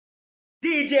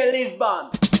DJ Lisbon.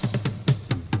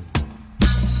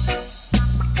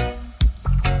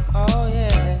 Oh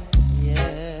yeah,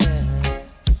 yeah.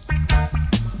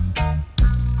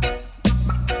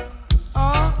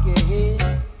 Oh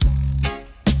yeah.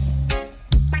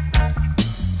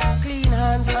 Clean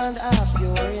hands and a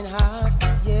pure in heart,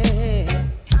 yeah.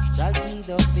 Shall see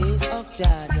the face of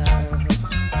Jaja,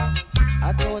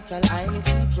 a total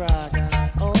identity brother.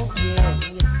 Oh yeah,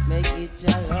 make it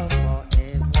your love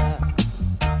forever.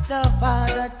 The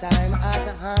Father time at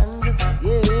hand,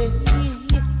 yeah.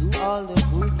 Do all the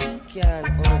good we can,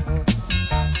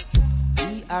 Be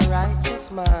a righteous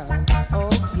man,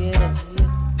 oh yeah.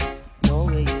 Know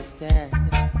where you stand.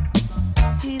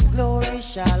 His glory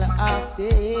shall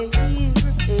appear.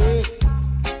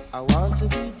 I want to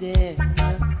be there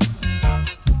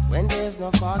when there's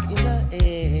no fog in the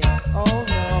air. Oh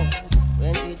no,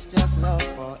 when it's just love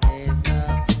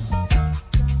forever.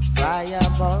 Fire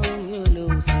burn you,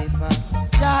 Lucifer.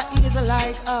 Jah is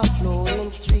like a flowing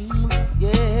stream,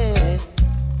 yeah.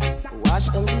 Wash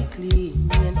and be clean.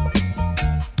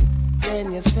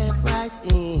 Then you step right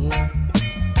in.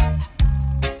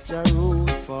 Jah rule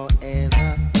forever.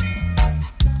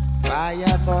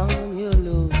 Fire burn you,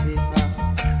 Lucifer.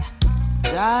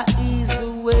 Jah is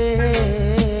the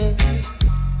way.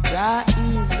 Jah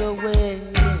is the way.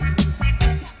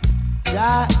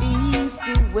 Jah is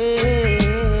the way.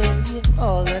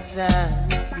 All the time,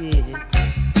 yeah.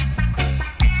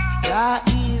 Jah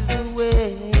is the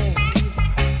way.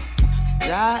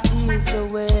 Jah is the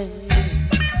way.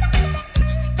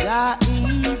 Jah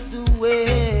is the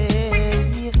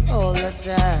way. All the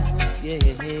time, yeah.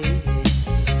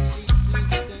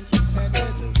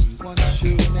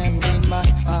 True and in my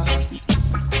heart.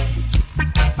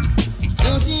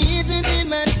 Though she isn't in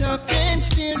my top 10,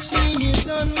 still she is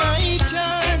on my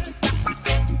chart.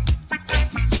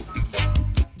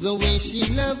 The way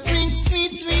she loves brings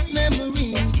sweet, sweet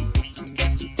memory.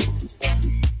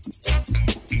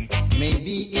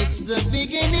 Maybe it's the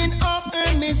beginning of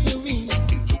her misery.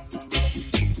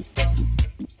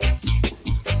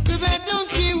 'Cause I don't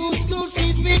care whose school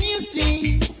she's been, you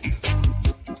see.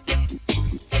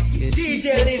 DJ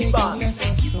Lisbon.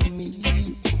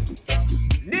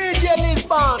 DJ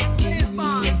Lisbon.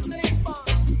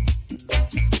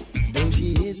 Though she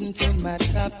isn't in my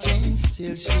top 10,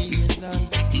 still she is on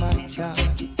my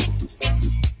chart.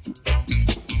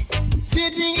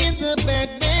 Sitting in the back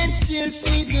bench, still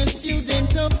she's a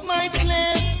student of my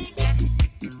class.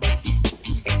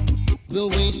 The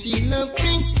way she loves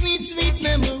brings sweet, sweet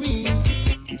memory.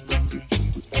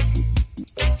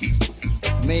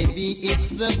 Maybe it's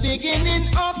the beginning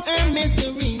of her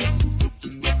misery.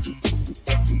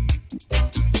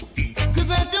 'Cause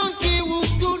I don't care whose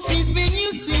school she's been,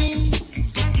 you see.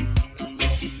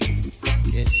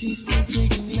 Yeah, she's still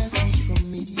taking lessons from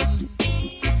me.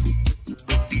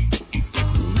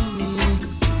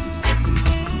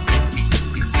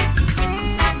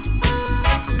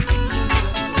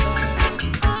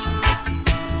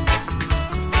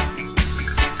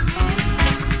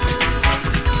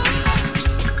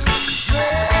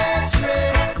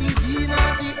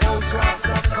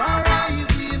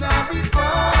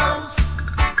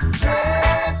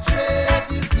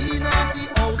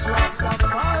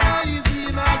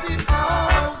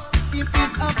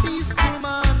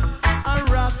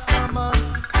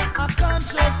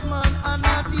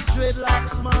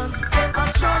 Dreadlocks man, a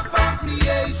track by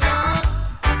creation.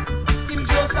 Him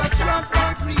just a track by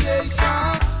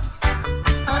creation.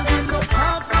 And him no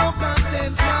cause no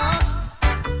contention.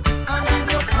 And him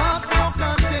no cause no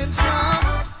contention.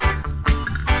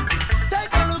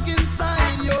 Take a look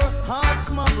inside your hearts,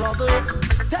 my brother.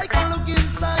 Take a look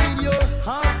inside your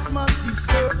hearts, my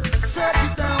sister. Search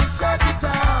it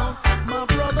out, my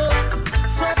brother.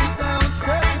 Search it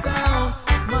out,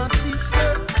 my sister.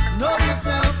 Know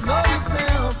yourself.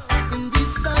 In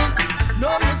this time,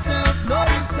 know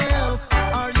yourself.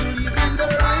 Are you living the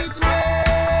right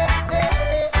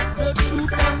way? The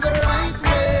truth and the right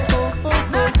way.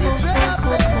 Not the dread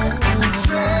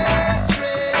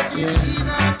is in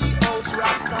the house.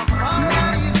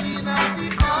 Rastafari is in the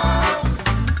house.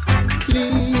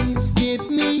 Please give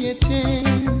me a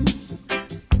chance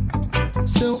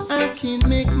so I can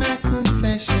make my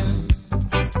confession.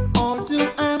 Although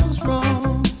I was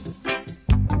wrong,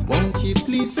 won't you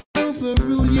please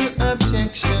overrule your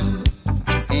objection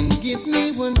and give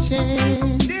me one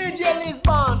chance, DJ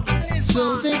Lisbon.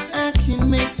 so that I can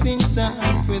make things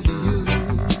right with you.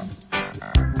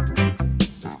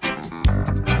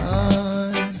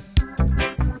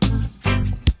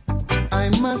 I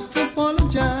must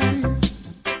apologize,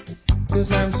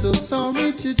 'cause I'm so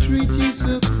sorry to treat you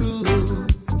so cruel.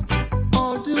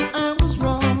 All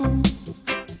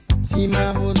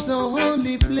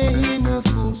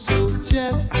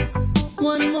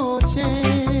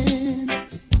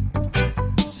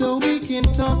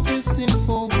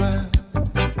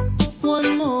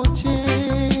one more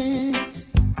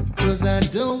chance, 'cause I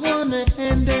don't wanna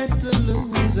end as the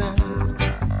loser.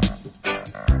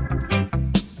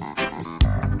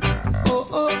 Oh,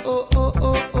 oh, oh, oh,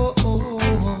 oh, oh, oh.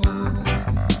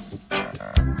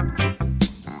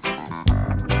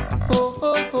 Oh,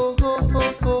 oh, oh, oh,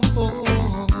 oh, oh, oh.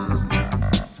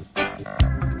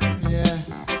 Yeah.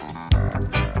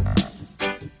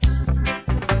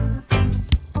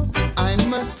 I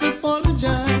must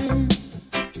apologize,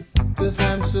 'cause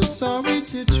I'm so sorry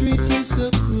to treat you so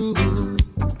cruel.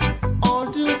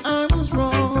 Although I was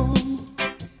wrong,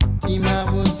 team, I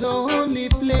was only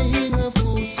playing a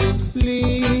fool. So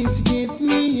please give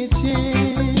me a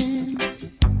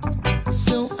chance,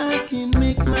 so I can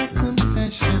make my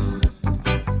confession.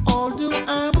 Although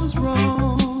I was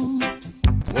wrong,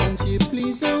 won't you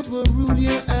please overrule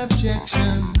your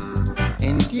objection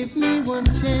and give me one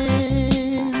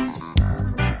chance,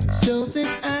 so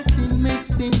that I can make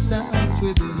things out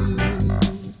with you.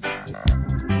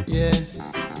 Yeah.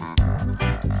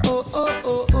 Oh, oh,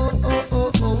 oh, oh, oh,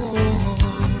 oh, oh.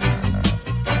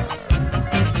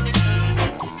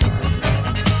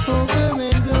 Over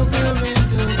and over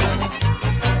and over.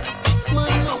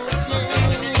 One more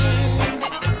chance,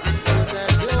 'cause I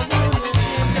don't wanna.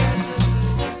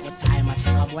 The time has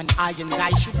come when I and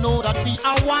I should know that we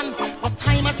are one. The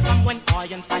time has come when I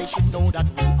and I should know that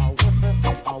we are one. We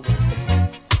are one.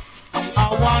 We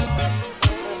are one.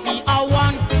 We are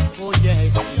one. Oh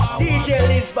yes, we are one. DJ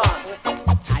Lisbon.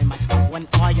 The time has come when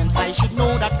I and I should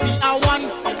know that we are one.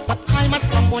 The time has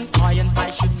come when I and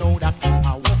I should know that we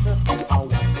are one. We are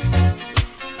one.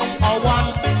 We are one.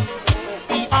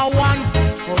 We are one.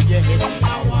 Oh yes, we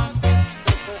are one.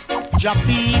 Ja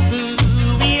people,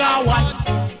 we are one.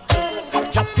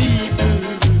 Ja people,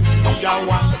 we are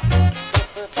one.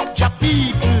 Ja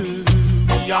people,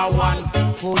 we are one.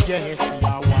 Oh yes, we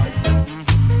are one.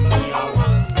 We are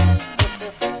one.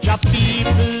 Ja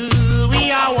people, we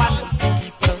are one.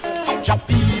 Ja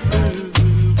people,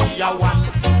 we are one.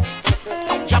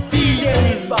 Ja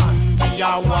people, we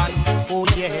are one. Oh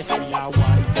yes, we are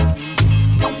one.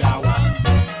 We are one.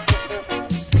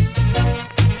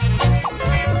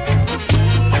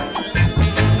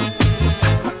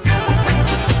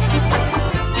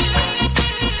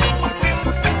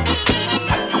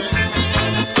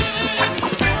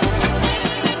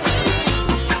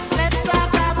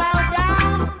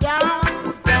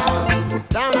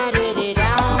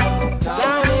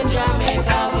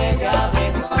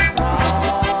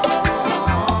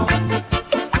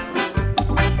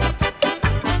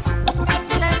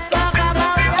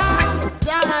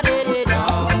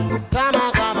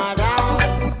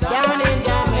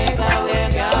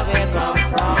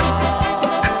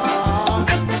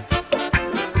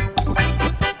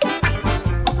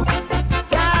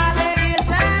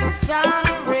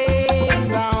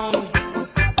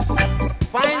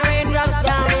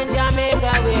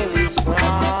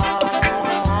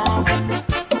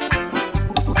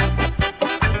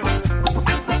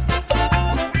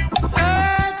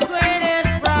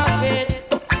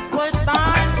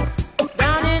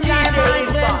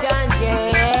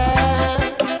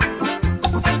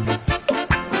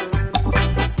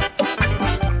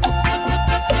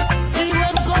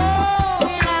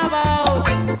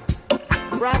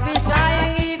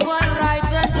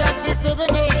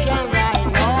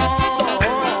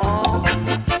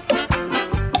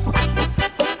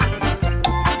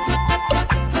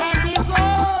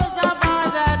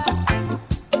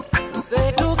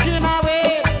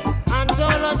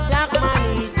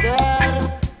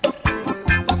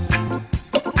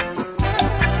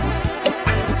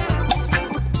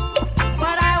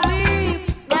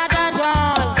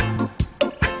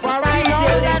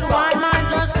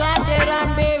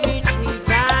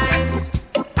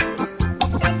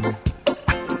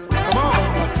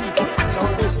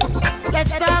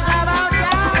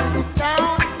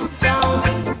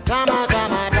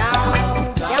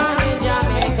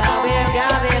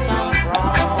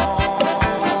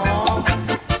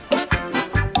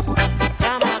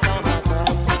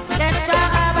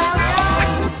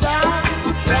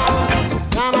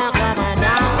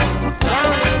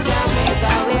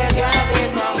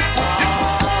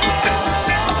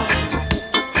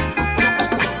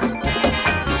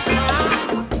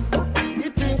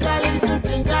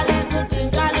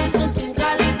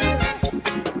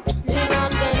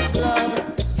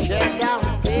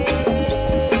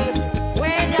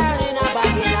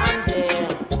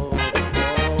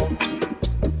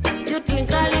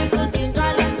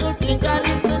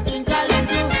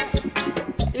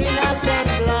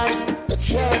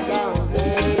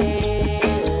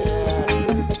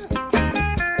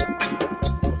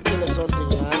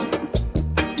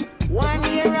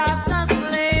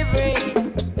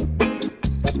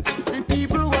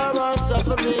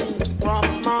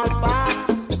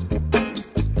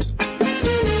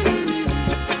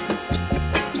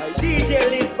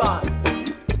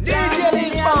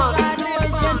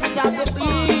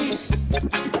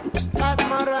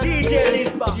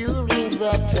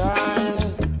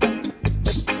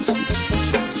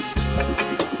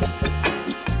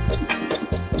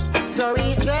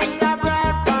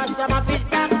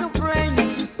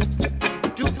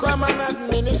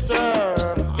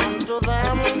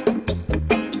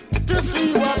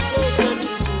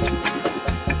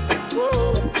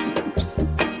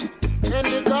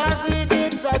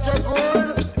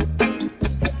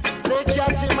 they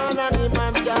catch him and the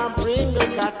man can't bring the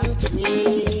cotton to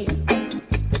me.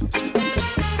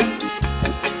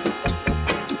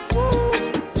 Whoa.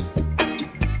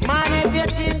 Man, if you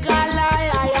think I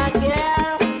lie, I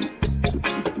care.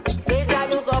 Take a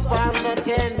look up on the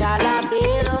 $10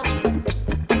 bill.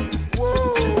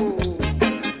 Whoa.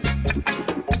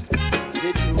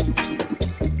 The truth.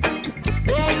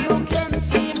 There you can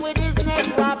see him with his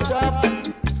neck wrapped up.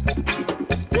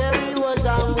 There he was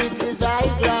on with his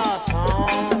eyeglass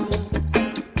on.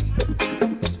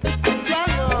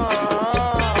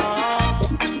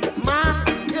 Man,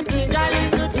 you think a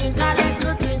little, think a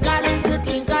little, think a little,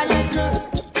 think a little.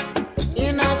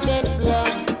 Innocent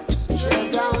blood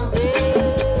shed down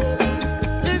there.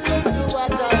 Listen to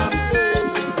what I am saying.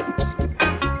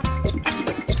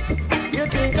 You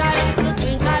think a little,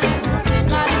 think a little,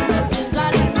 think a little, think a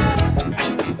little.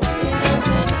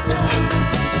 Innocent blood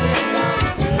shed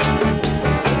down there.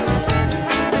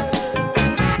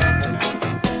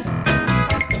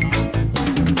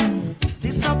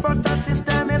 This apartheid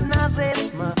system is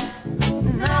Nazism.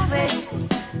 Nazism.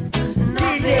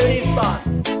 DJ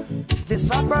Lisbon. This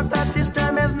apartheid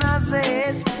system is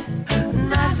Nazism.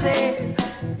 Nazi.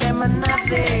 Them a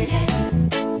Nazi.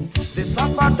 This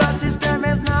apartheid system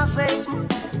is Nazism.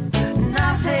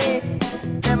 Nazi.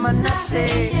 Them a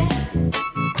Nazi.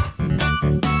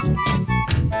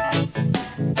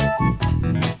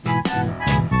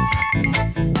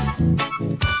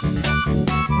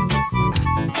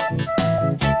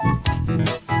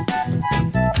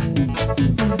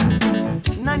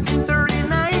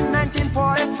 1939,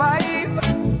 1945,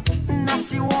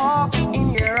 Nazi war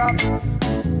in Europe.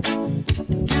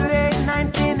 Today,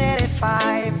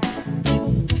 1985,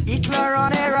 Hitler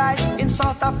on a rise in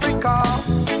South Africa.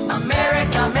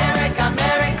 America, America,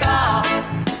 America.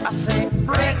 I say,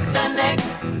 Break the neck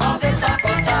of this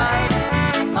apartheid.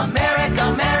 America,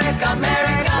 America,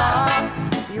 America.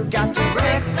 you got to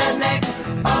Break the neck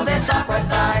of this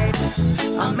apartheid.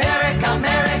 America,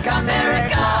 America,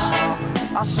 America.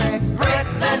 I say, Break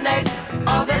the neck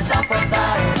of this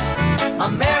apartheid.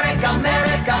 America,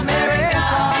 America, America.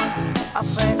 I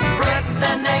say, Break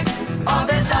the neck of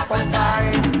this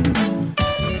apartheid.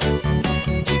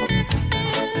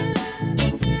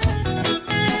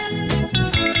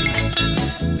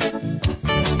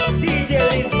 DJ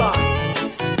Lisbon.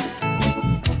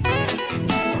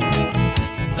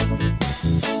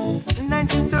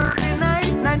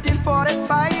 1939,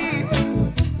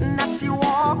 1945, Nazi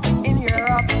war in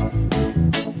Europe.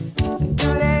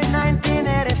 Today,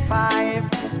 1985,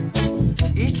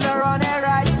 Hitler on a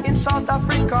rise in South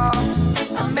Africa.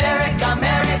 America,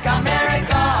 America,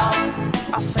 America.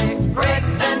 I say, Break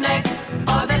the neck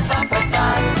of this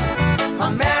apartheid.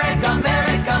 America,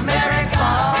 America, America.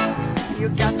 you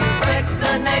got to Break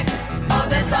the neck of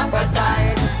this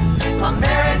apartheid.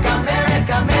 America,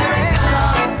 America, America.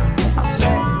 I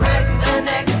say, Break the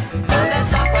neck of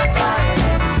this apartheid.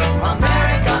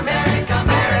 America, America,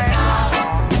 America.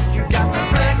 you got to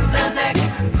Break the neck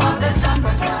of this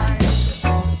apartheid.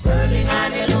 Burning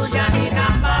hallelujah in a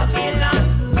Babylon.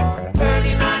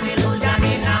 Burning hallelujah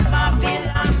in a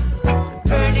Babylon.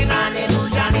 Burning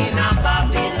hallelujah in a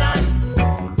Babylon.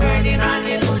 Burning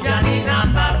hallelujah in a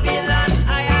Babylon.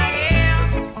 I am.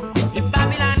 If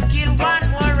Babylon kill one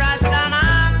more Rasta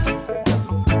man,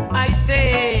 I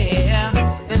say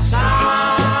the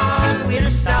sun will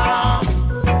stop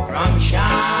from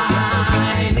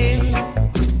shining.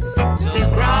 The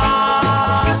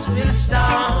grass will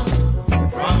stop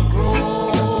from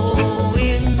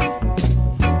growing.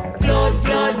 Blood,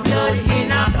 blood, blood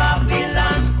in a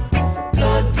Babylon.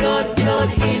 Blood, blood,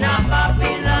 blood in a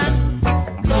Babylon.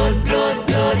 Blood, blood,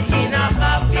 blood in a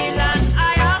Babylon.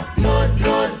 I am blood,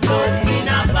 blood, blood in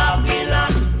a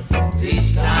Babylon.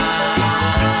 This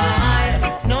time,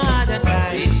 no other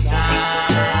time. This time,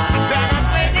 we're not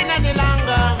waiting any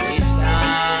longer. This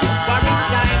time, for it's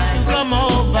time to come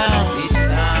over. This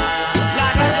time,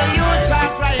 lot of the youths are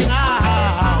crying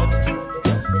out.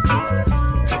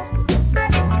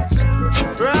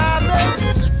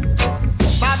 Brothers,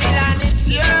 Babylon, it's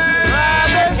your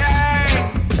turn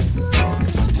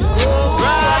to go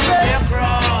right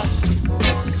across.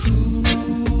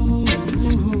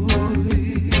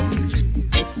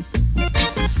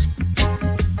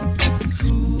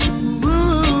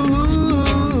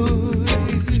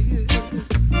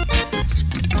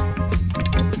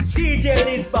 DJ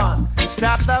Lisbon.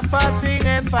 Stop the fussing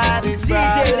and fighting, DJ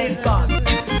brothers. Lisbon.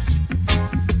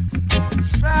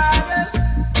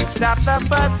 Brothers, stop the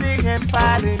fussing and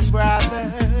fighting,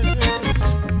 brothers.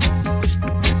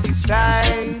 It's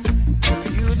time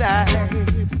to unite.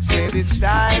 Said it's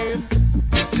time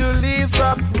to live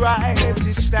upright.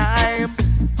 It's time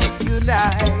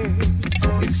time.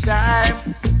 It's time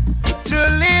to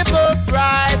live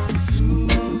upright.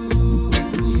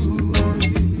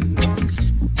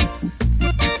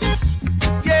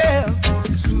 Yeah.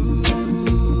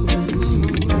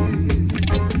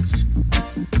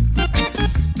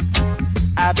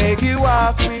 I beg you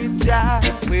walk with Jah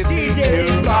within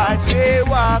your heart. Yeah,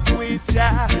 walk with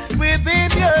Jah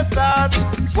within your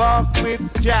thoughts. Walk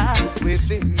with Jah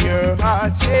within your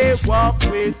heart. Yeah, walk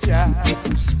with Jah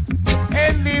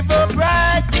and live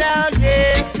upright now.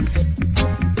 Yeah,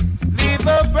 live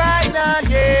upright now.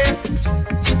 Yeah.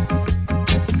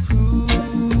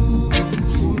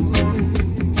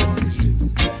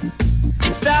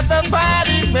 Stop the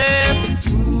party, man.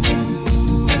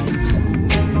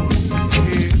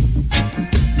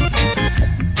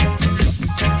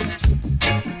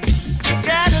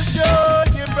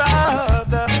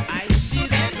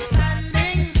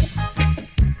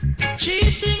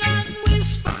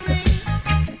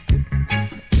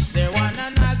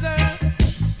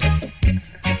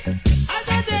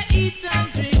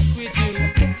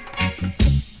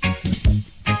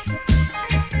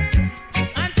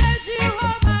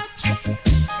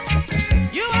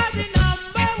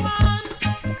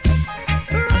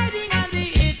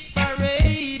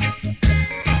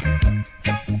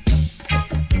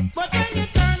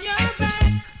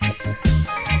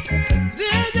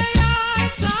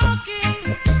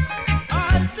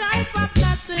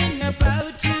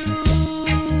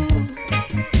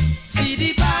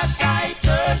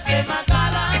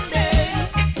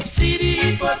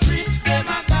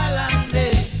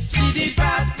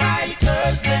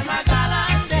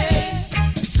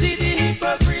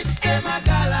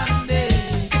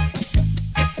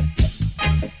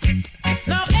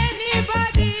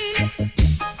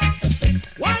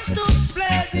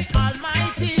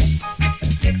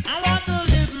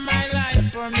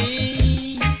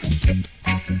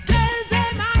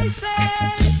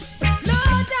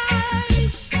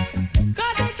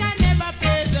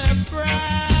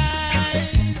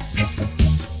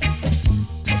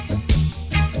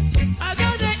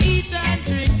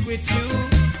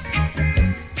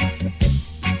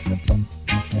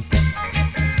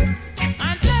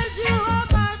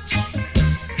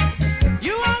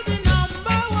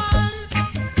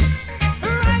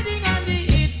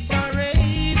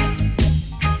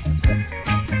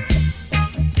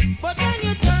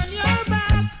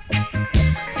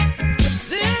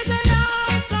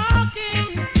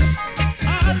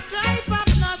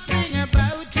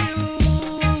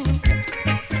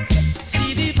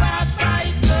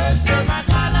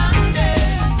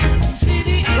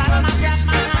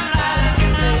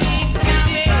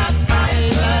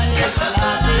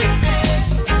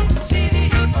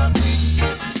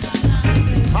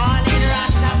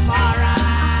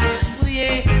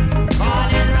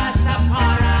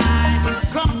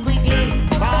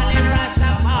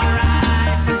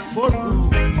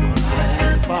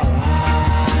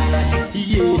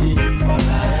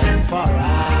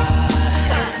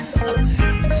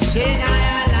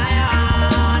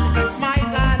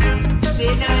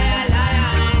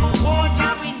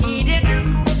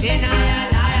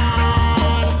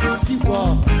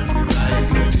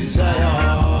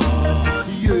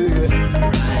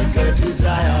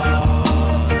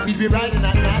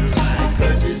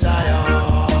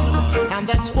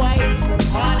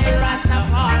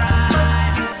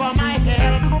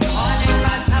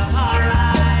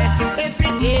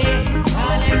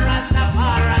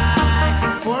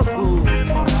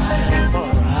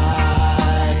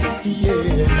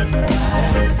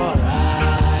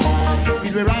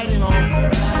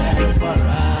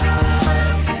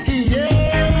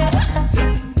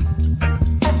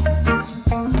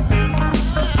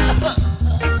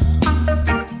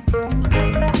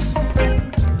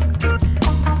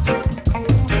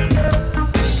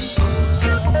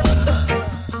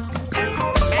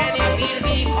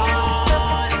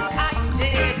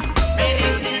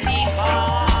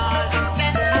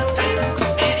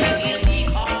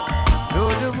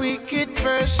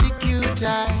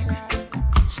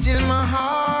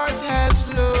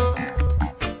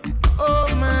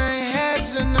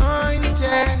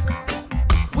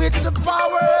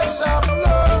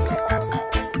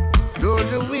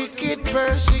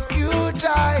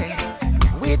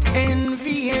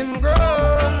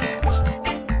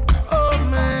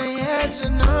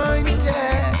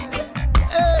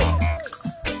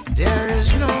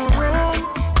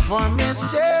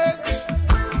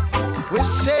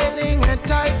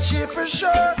 For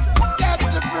sure, get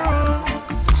the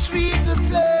broom, sweep the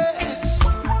place.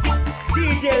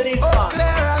 DJ Lisbon. Oh,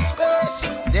 clear a space.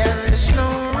 There is no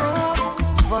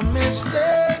room for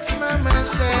mistakes, mama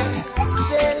say.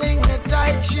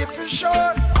 tight ship for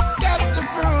shore. Get the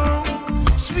broom,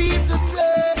 sweep the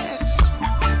place.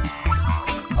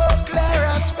 Oh, clear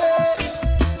a space,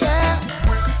 yeah.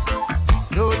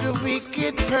 Though the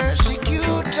wicked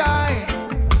persecute I,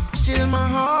 still my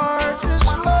heart is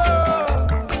low.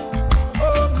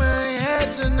 Oh, my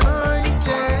head's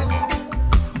anointed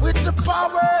with the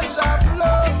powers of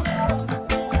love.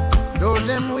 Though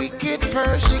them wicked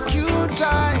persecute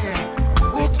I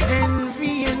with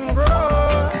envy and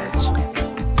grudge,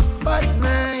 but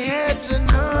my head's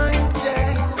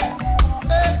anointed.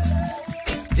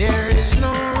 There is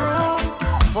no room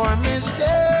for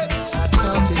mistakes.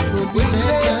 We're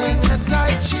sailing a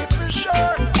tight ship for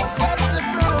shore. Get the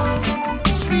broom,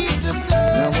 sweep the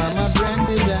place. Now I'm a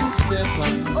brandy and step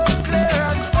on. Oh, clear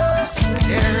us first.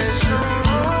 There is no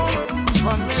room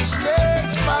for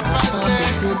mistakes. Papa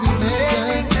said, we're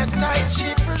sailing a tight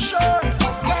ship for shore.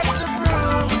 Get the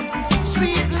broom,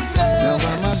 sweep the place. Now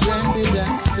I'm a brandy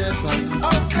and step on.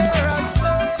 Oh, clear us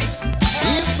first.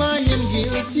 If I am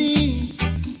guilty,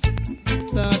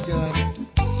 Lord God,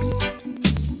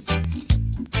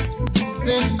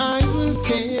 then I will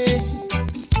pay.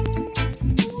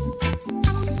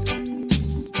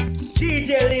 DJ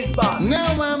Lisbon.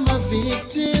 Now I'm a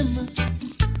victim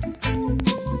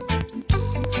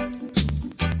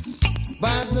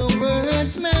by the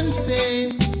words men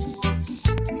say.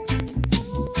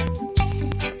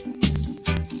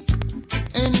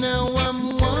 And now I'm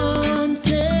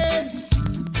wanted.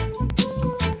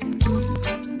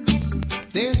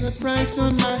 There's a price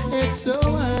on my head so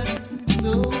high,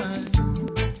 so high.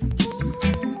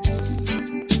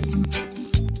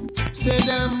 Said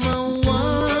I'm a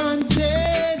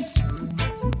wanted,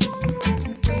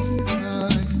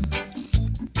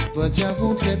 but I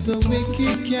won't let the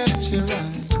wicked capture I.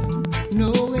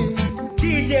 No way.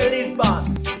 DJ Lisbon.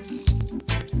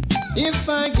 If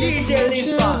I get DJ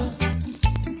Lisbon.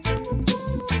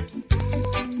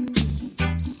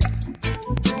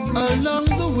 along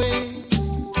the way,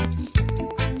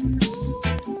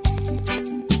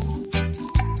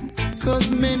 cause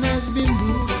men has been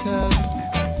brutal.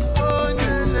 Oh,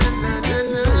 na na na na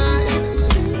na.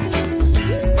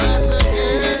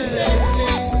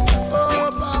 Oh,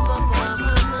 Papa,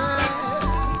 Mama.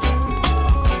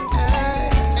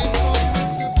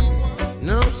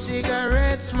 No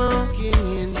cigarette smoking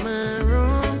in my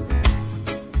room.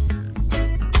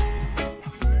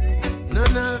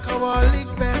 None alcoholic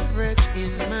beverage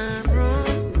in my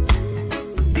room.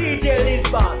 DJ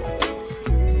Lisbon.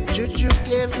 Juju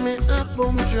gave me a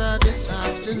boom draw this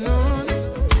afternoon.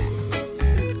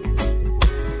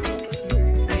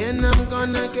 And I'm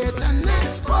gonna get a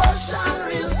next portion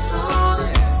real soon.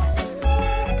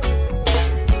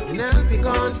 And I'll be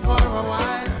gone for a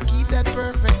while. Keep that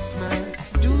perfect smile.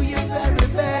 Do your very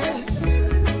best.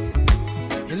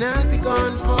 And I'll be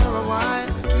gone for a while.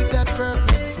 Keep that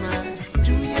perfect smile.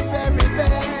 Do your very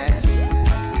best.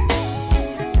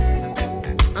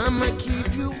 I'ma keep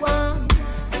you warm.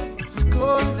 It's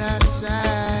cold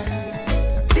outside.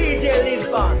 DJ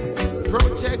Lisbon.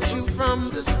 Protect you from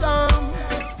the storm.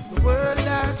 The world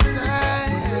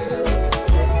outside.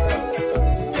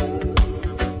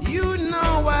 You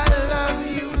know I love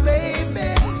you,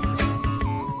 baby.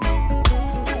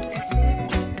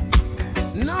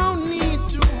 No need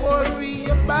to worry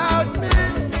about me.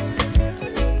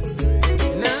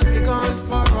 And I'll be gone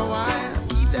for a while.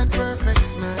 Keep that perfect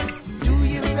smile. Do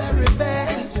your very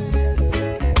best.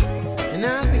 And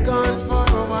I'll be gone for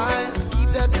a while. Keep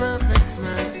that perfect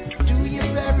smile. Do your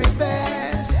very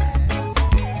best.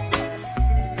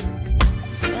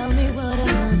 Tell me what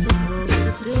am I supposed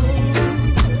to do?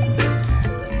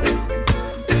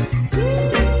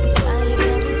 I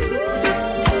never sit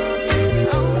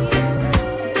down.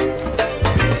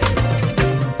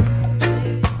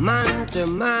 Man to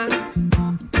man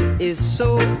is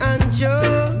so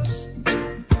unjust.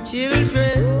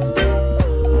 Children,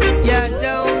 you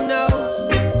don't know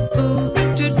who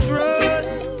to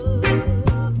trust.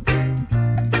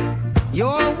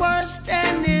 Your worst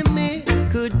enemy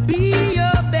could be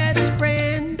your best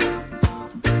friend.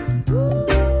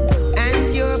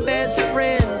 And your best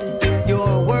friend,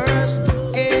 your worst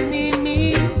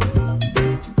enemy.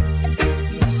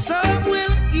 Some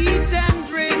will eat and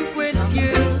drink with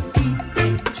you.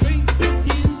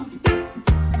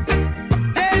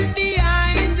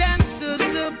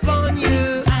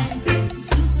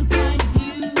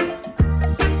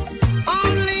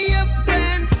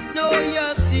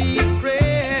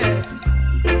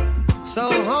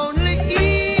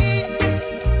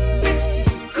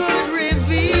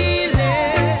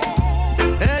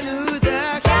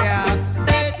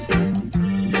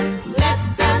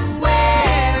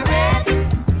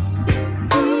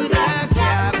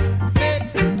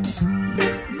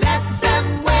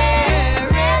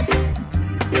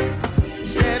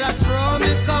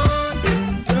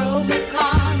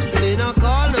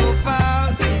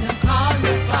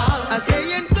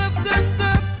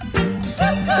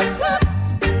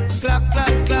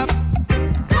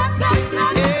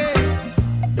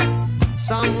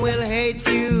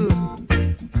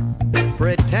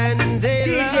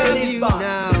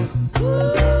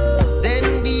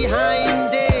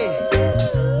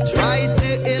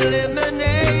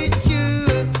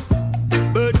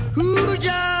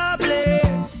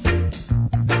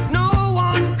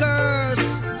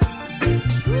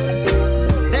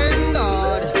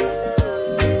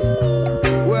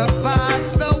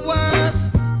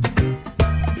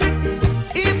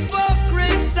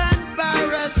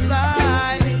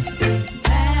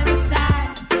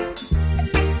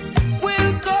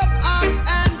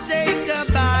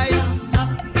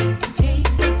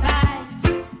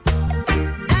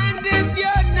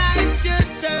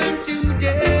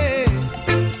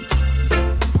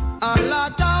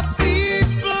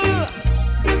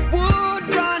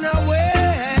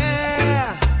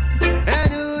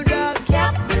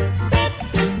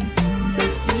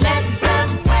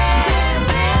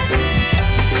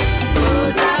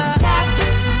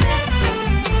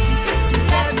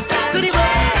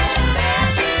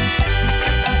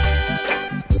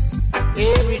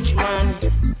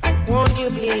 you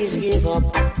please give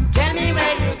up? Tell me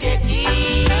where you get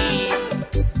it.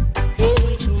 Hey,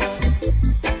 rich man,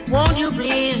 won't you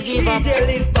please give up?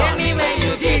 Tell me where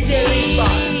you get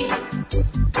it.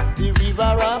 The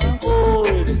river of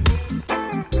gold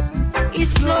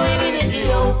is flowing in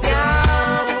Ethiopia.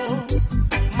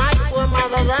 My poor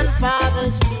mothers and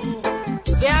fathers too,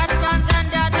 their sons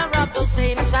and daughters of the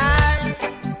same side.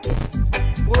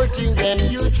 Working them,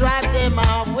 you drive them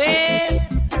away.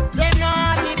 They're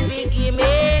not the piggy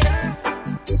man.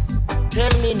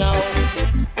 Tell me now,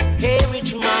 hey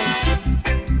rich man,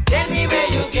 tell me where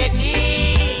you get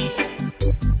it.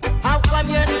 How come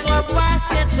your store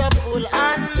baskets are full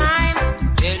on mine?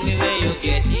 Tell me where you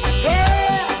get it.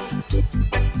 Yeah.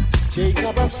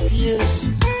 Jacob upstairs,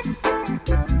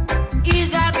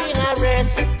 he's having a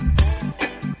rest.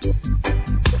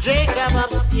 Jacob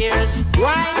upstairs,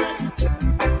 why?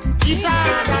 He's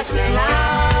on a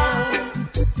cellar.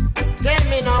 Tell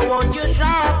me now, won't you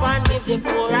drop and give the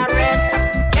poor a rest?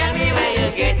 Tell me where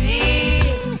you get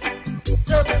it.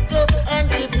 Tup, tup, and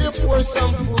give the poor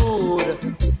some food.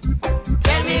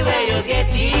 Tell me where you get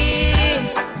it.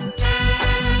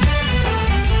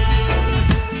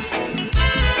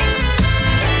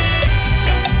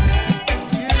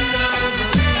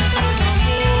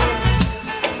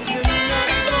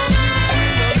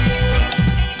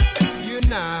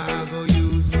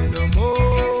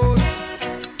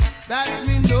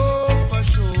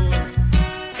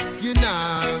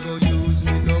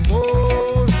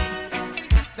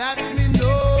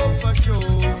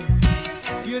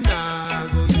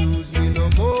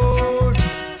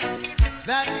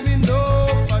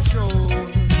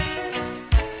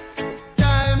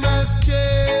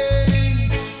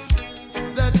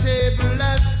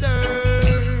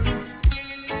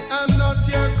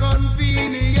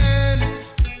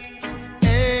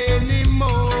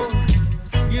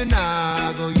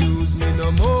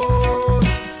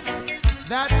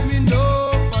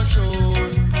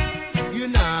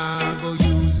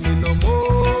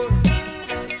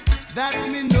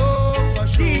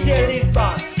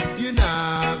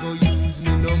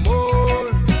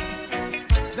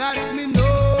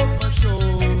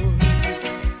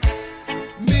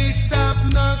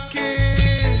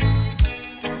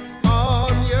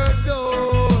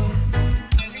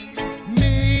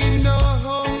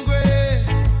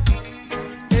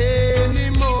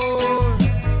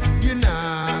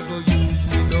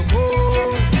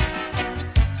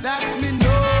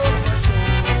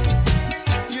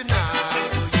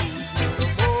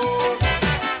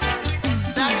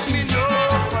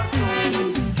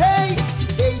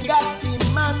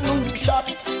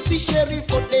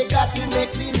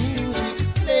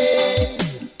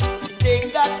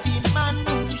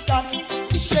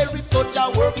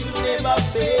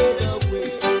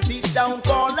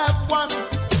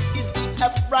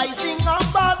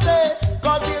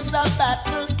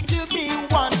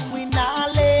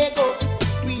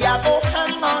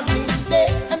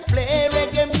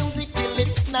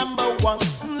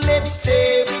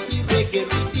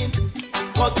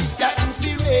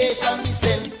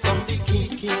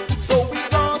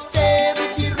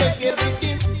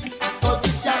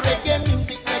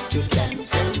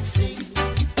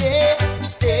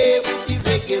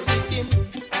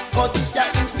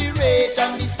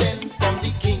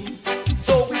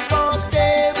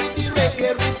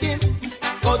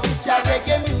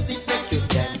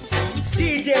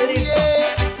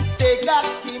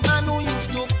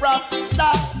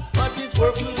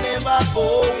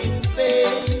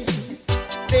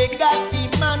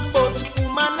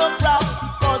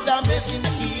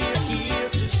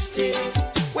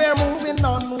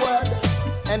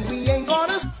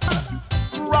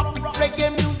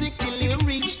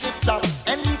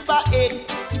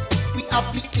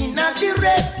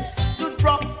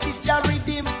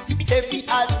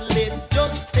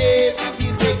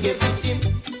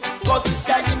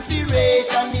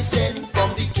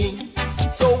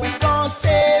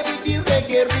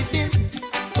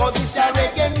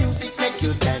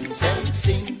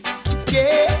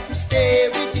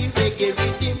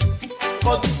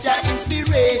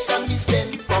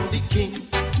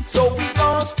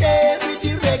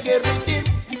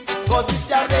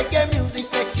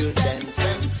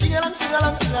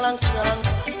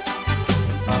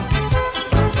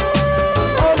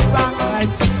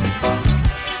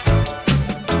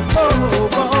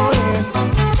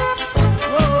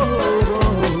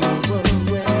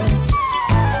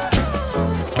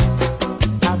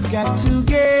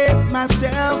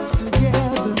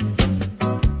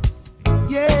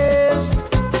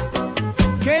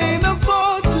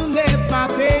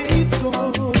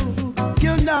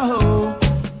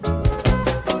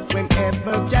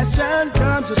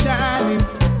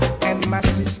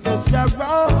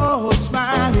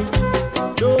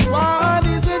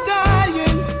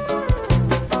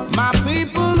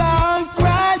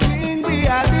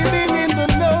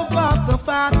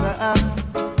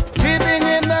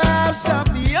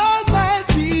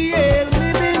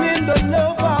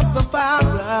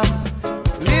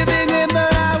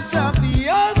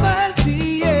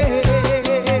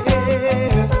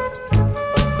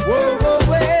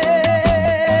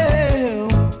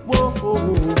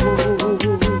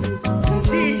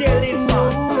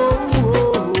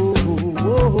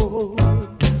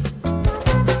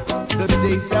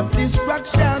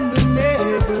 destruction will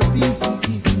never be.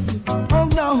 Oh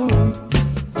no,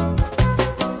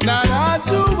 not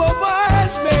unto a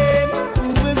wise man who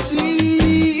will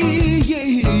see.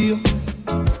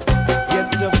 Yet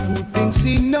the fool thinks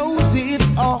he knows it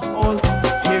all.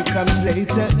 Here comes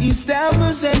later, he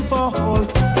stammers and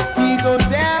falls. He goes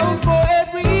down for a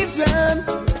reason.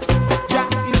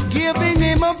 Jack is giving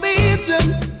him a beating.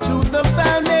 To the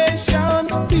foundation,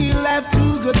 he'll have to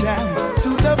go down. To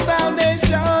the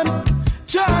foundation,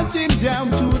 chant him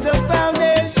down. To the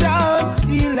foundation,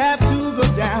 he'll have to go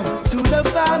down. To the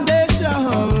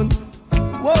foundation.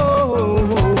 Whoa,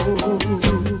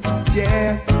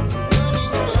 yeah.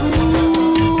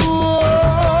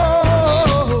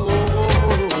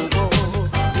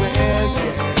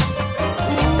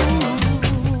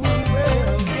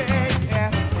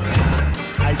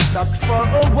 For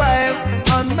a while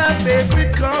on my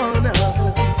favorite corner.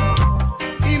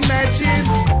 Imagine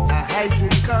I had to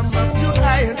come up to I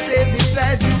and say, be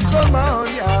glad you come on,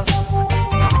 yeah.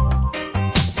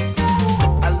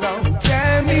 A long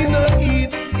time he no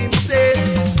eat, him say,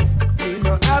 he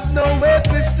no have nowhere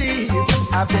to sleep.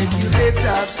 I beg you let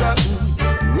have something.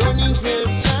 Running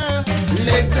 12 time,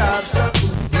 let have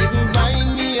something. Even buy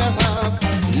me a half,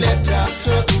 let have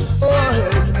something. Oh,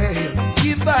 hey,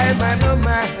 give by my no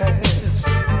man.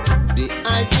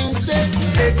 I think say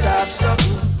let's have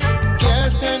something.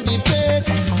 Can't stand the pace.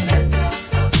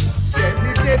 Send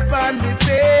me dip on the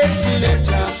face. Let's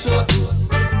have something.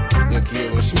 Look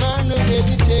here, what's man no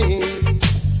meditate.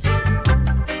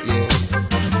 Yeah.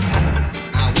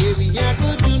 How we are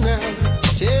going to do now?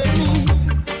 Tell me,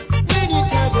 when you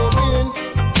time go in?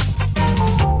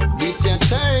 This your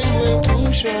time will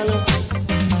crucial,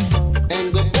 and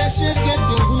the pressure's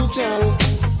getting brutal.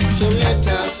 So let's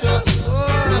have something.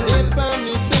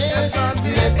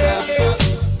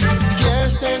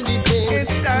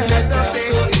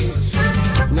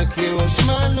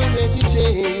 Man, no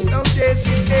meditate. No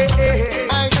hesitate.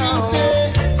 I can say,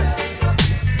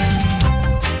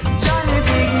 Johnny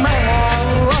Big Man,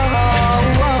 whoa,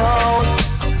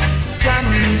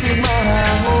 Johnny Big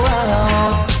Man, whoa.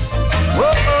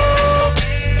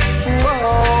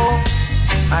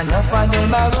 Enough of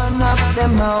them I run up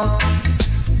them out.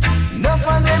 Enough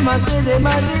of them I say them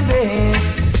are the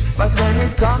best. But when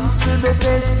it comes to the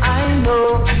best, I know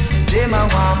them are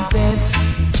one best.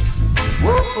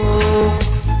 Whoa,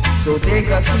 so take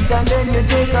a seat and then you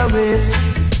take a rest.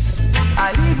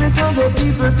 I leave it to the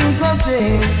people to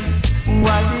suggest who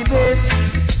are the best,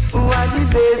 who are the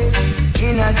best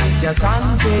in a this your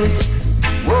contest.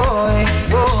 Boy,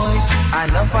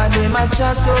 enough of them I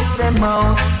chat up them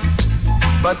out,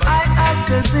 but I have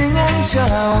to sing and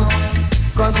shout,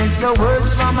 cause it's the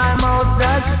words from my mouth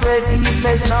that spread east,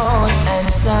 north and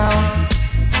south.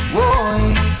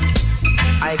 Boy,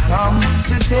 I come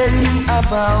to tell you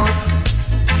about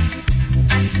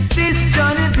this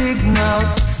Johnny Big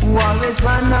Mouth, who always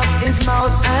run up his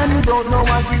mouth and don't know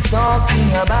what he's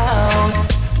talking about.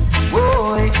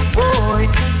 Boy,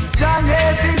 Johnny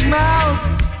Big Mouth,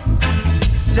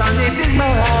 Johnny Big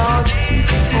Mouth,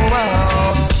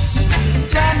 wow.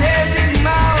 Johnny Big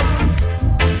Mouth,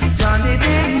 Johnny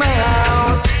Big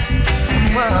Mouth,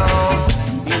 wow.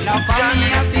 You know, Johnny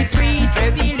have the three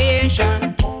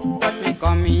tribulation.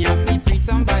 Come here to preach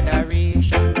some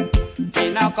botheration.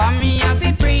 Me now come here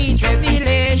to preach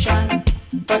revelation,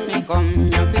 but me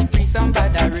come here to preach some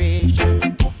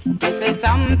botheration. Me say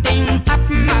something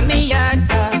happen on me yard,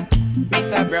 sir.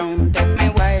 Mr. Brown take my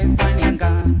wife and him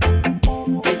gone.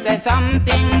 Me say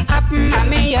something happen on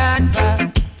me yard,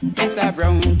 sir. Mr.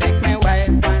 Brown take my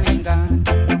wife and him gone.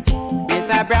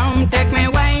 Mr. Brown take my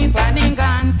wife and him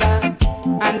gone, sir.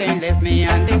 And then left me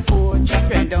on the 4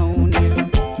 children down here.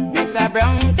 Mr.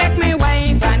 Brown take my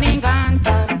wife and him gone,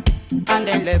 sir. And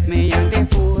then left me on the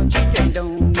 4 children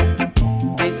down.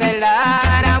 Me say,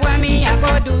 Lord, what me I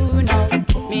go do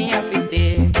now? Me have to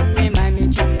stay with my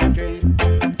children.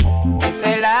 Me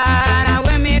say, Lord,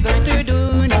 what me going to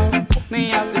do now? Me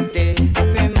have to stay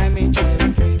with my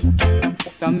children.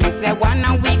 So me say,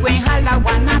 1 week we holla,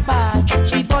 1 about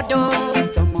Chibodo.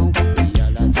 Some week we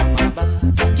holla,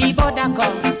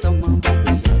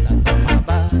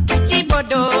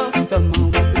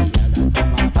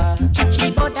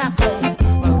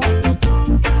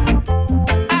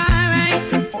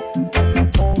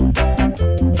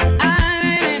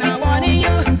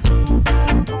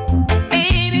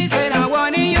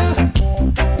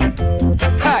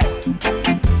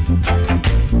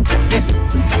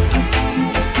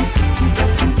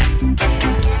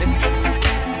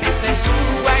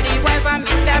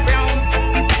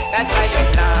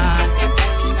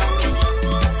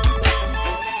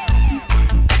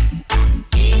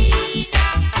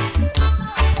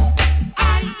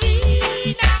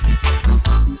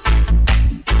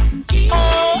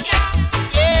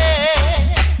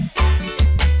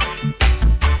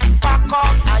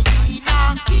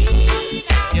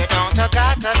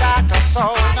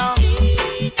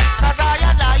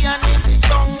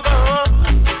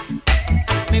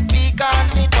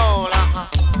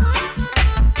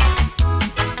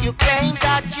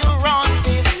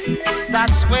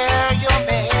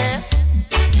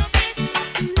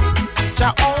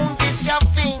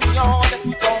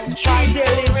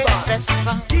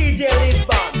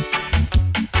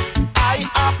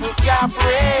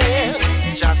 Gabriel,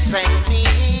 just send me.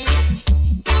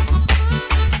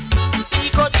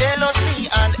 Ego, jealousy,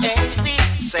 and envy,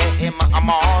 say him I'm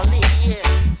all here.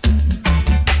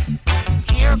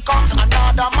 Here comes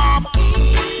another mob.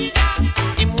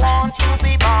 Him want to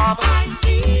be Bob.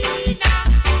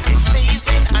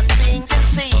 Deceiving and being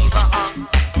deceiver.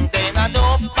 Then I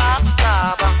love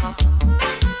backstabber.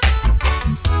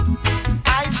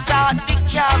 I start the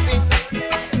cabin.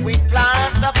 We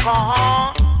plant the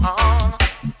corn.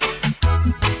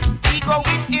 He go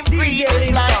with him breed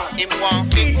like him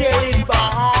want to be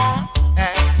born.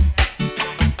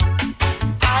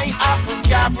 I have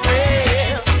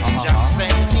Gabriel, just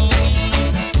send me.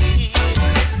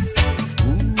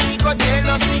 He go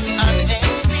jealousy and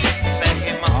envy, send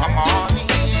him a money.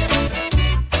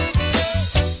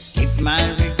 Give my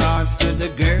regards to the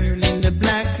girl in the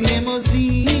black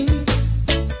limousine.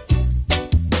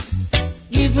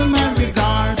 Give her my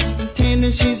regards, tell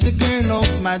her she's the girl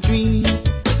of my dream.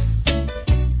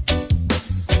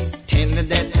 Tell her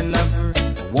that I love her,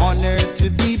 I want her to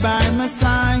be by my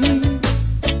side.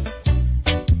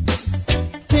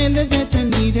 Tell her that I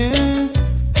need her,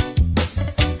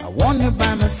 I want her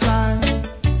by my side.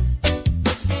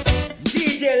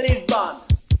 DJ Lisbon,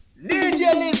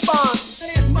 DJ Lisbon,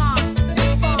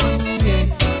 Yeah.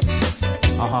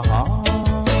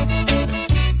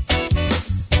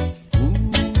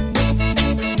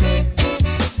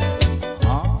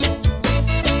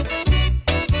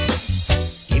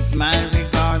 Give my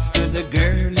regards to the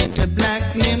girl in the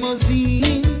black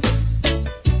limousine.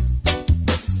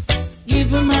 Give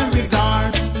her my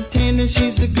regards, tell her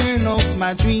she's the girl of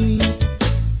my dream.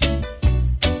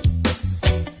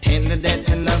 Tell her that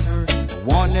I love her, I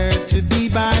want her to be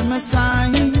by my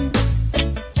side.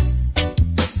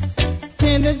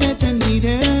 Tell her that I need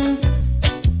her,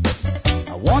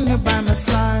 I want her by my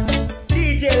side.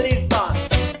 DJ Lisbon.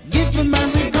 Give her my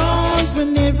regards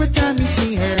whenever time you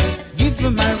see her. Give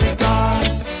her my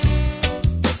regards.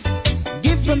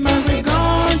 Give her my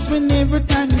regards whenever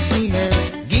time you see her.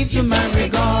 Give her my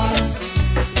regards.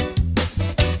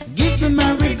 Give her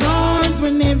my regards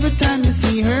whenever time you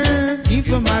see her. Give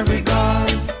her my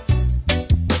regards.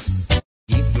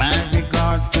 Give my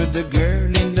regards to the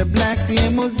girl in the black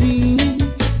limousine.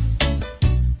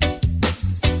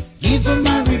 Give her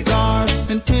my regards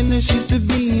and tell her she's to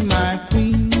be my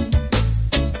queen.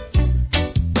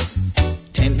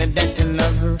 Tell her that I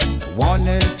love her, I want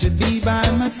her to be by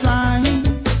my side.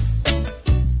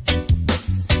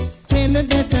 Tell her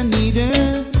that I need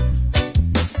her,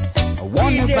 I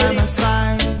want her by my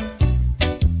side.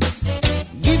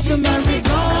 Give her my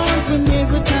regards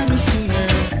whenever time you see her.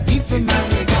 Give her my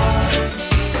regards.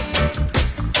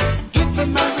 Give her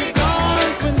my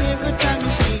regards whenever time you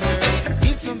see her.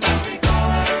 Give her my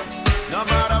regards. No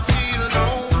matter feel no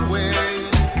way,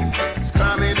 it's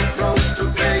coming close to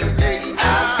payday. I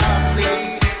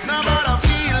say, no matter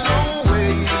feel no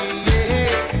way,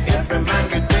 yeah. Every man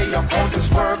get day up on this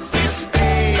work this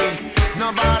day.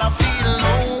 No matter feel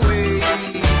no way,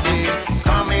 yeah. It's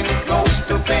coming close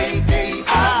to payday. I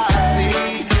say,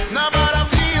 no matter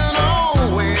feel no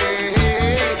way,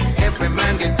 every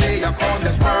man get day up on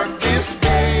this work this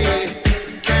day.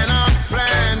 Cannot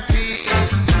plant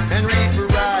peace and reap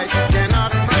rice.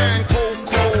 Cannot plant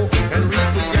cocoa and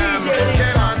reap yam.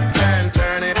 Cannot plant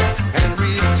turnip and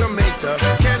reap tomato.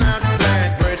 Cannot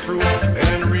plant breadfruit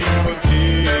and reap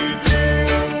potato.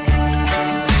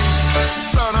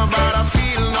 Son of a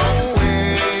feel no way.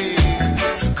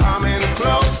 It's coming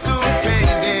close to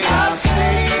payday. I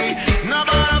say,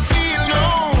 nobody feel no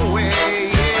way.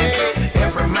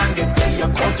 Every man get day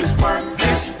up on his work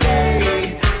this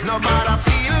day. Nobody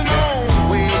feel no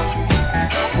way.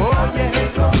 Oh yeah,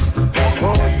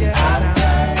 oh yeah.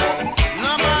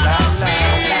 Nobody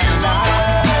feel no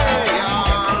way.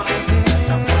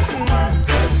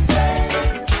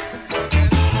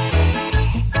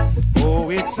 Oh,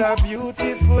 it's a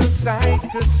beautiful sight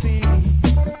to see.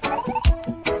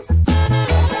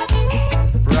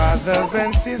 Brothers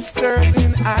and sisters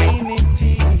in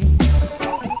unity.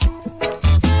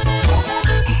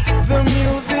 The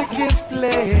music is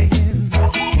playing.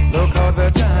 Look how the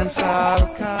dance all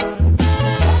comes.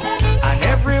 And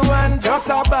everyone just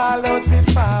a ball out the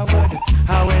forward.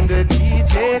 And when the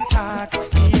DJ talk,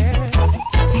 yes.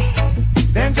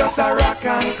 Then just a rock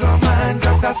and come and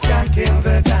just a skank in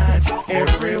the dance.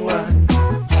 Everyone.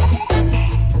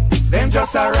 Then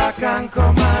just a rock and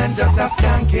come and just a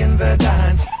skank in the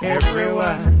dance.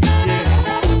 Everyone.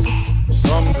 Yeah.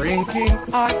 Some drinking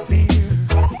hot beer.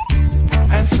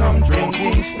 And some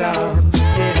drinking stout,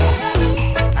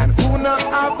 yeah. And who not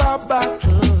have a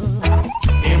bottle,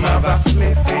 him have a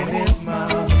spliff in his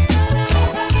mouth.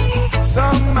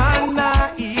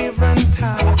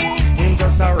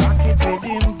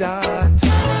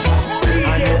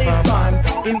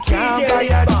 him can't buy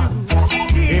a juice.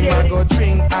 Him a go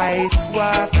drink ice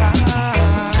water.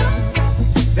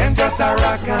 Them just a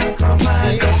rock and come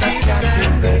and just a skank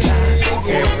in the dance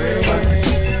everywhere.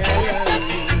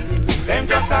 Them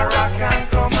just a rock and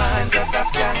come and just a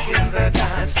skank in the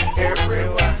dance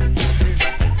everywhere.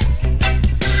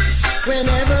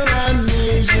 Whenever I'm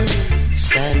near you,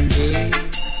 Sandy,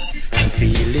 I'm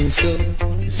feeling so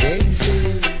sexy.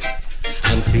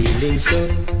 I'm feeling so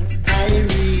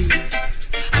irie.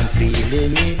 I'm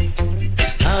feeling it.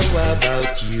 How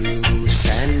about you,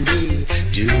 Sandy?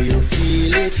 Do you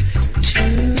feel it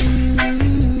too?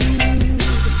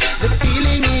 The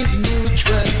feeling is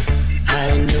mutual. I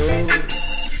know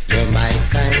you're my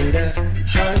kind of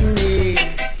honey.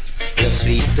 You're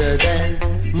sweeter than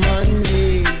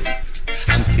money.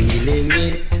 I'm feeling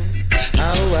it.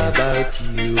 How about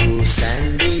you,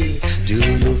 Sandy? Do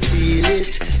you feel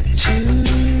it too?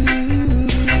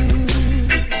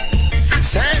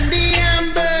 Sandy, I'm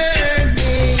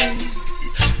burning.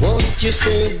 Won't you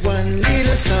say one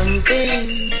little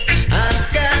something? I've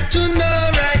got to know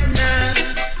right now.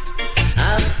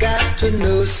 I've got to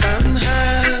know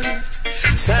somehow.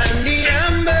 Sandy,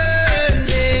 I'm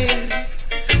burning.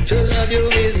 To love you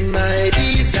is my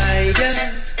desire.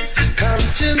 Come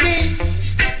to me,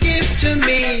 give to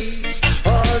me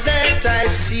all that I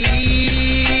see.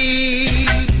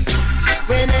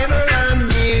 Whenever I'm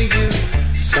near you,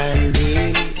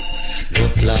 Sandy, the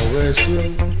flowers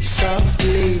grow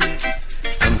softly.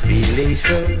 I'm feeling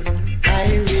so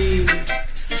irie.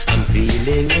 I'm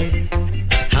feeling it.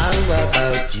 How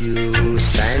about you,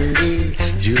 Sandy?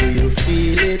 Do you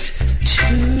feel it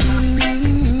too?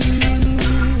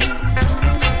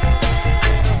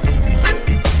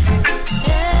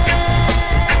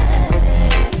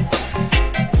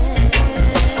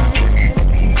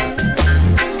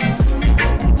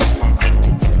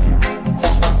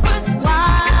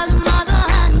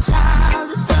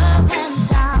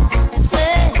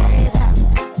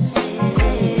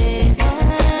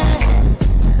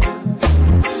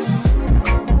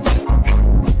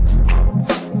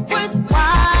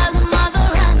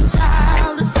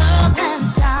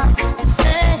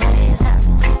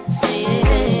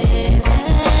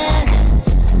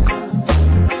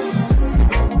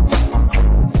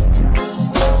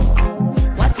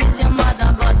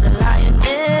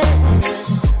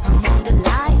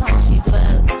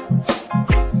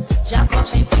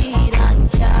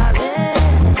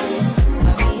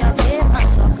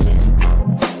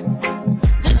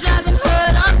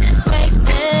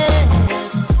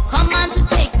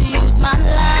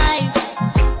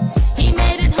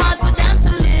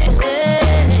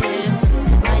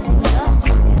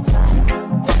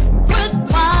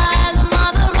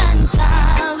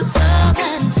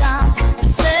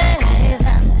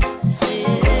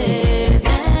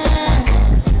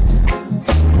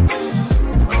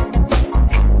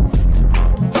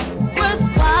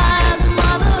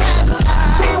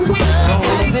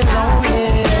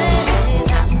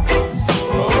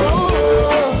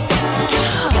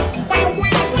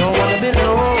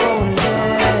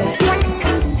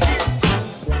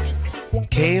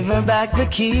 Back the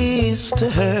keys to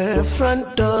her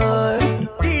front door,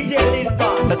 DJ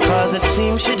Lisbon, because it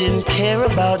seems she didn't care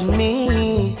about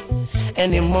me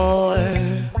anymore.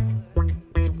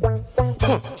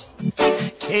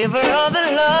 Gave her all the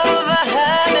love I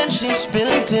had and she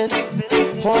spilled it.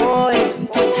 Oh,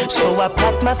 so I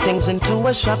packed my things into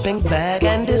a shopping bag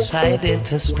and decided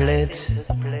to split.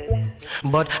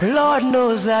 But Lord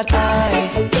knows that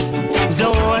I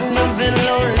don't wanna be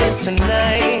lonely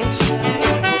tonight.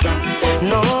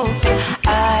 No,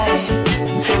 I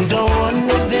don't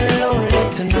wanna be lonely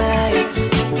tonight.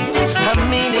 I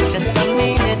mean it, yes, I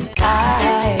mean it.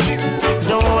 I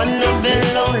don't wanna be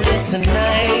lonely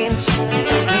tonight.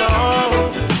 No,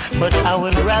 but I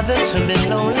would rather to be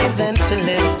lonely than to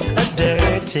live a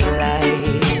dirty life.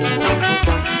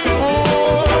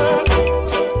 Oh,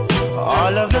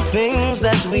 all of the things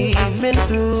that we've been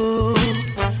through,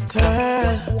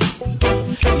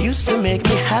 girl, used to make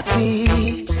me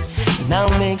happy, now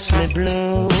makes me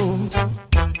blue.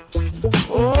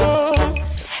 Oh,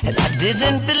 and I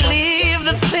didn't believe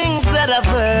the things that I've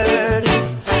heard,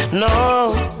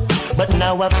 no, but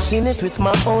now I've seen it with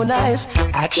my own eyes.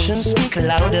 Actions speak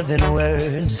louder than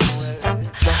words.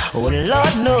 Oh,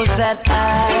 Lord knows that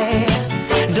I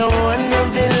don't wanna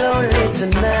be lonely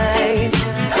tonight.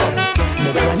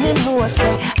 Nobody knows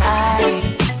that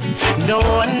I don't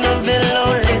wanna be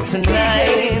lonely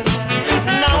tonight.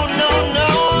 No, no, no,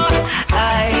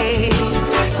 I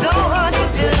don't want to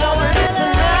be lonely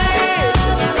tonight.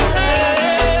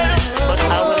 But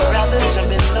I would rather to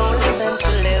be lonely than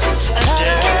to live a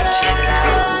dirty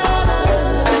life.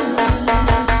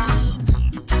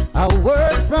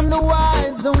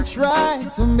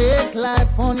 to make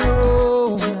life on your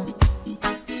own.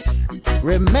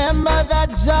 Remember that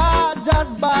Jah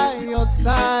just by your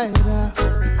side.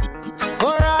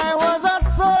 For I was a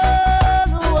soul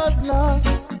who was lost,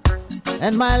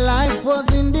 and my life was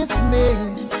in dismay.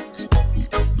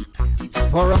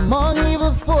 For among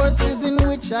evil forces in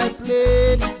which I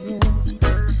played,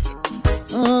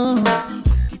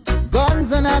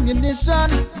 guns and ammunition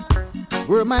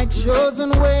were my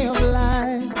chosen way of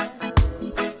life.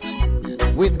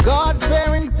 With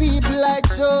God-fearing people I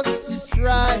chose to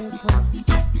strive.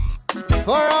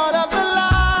 For all of the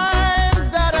lives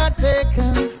that are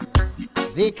taken,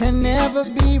 they can never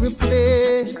be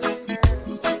replaced.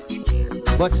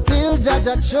 But still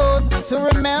Jah chose to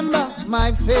remember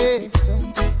my face.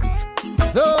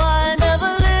 Though I never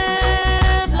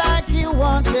lived like He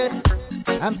wanted,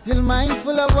 I'm still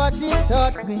mindful of what He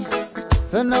taught me.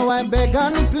 So now I beg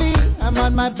and plead, I'm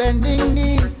on my bending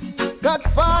knees. God,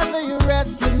 Father, you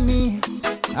rescued me.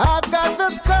 I've got the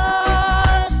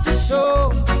scars to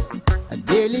show. I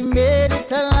daily made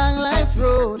it along life's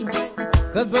road.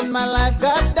 Cause when my life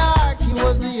got dark, He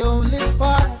was the only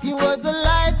spark. He was the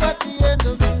light at the end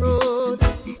of the road.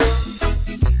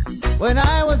 When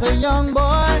I was a young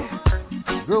boy,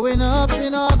 growing up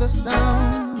in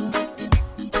Augustown,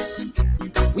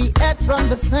 we ate from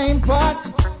the same pot.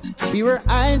 We were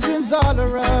hydrants all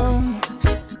around.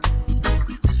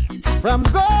 From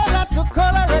Gola to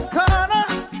Colorado,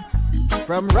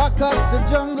 from Rockers to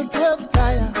Jungle 12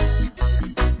 Tire,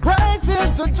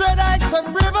 Bryson to Dreadites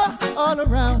and River, all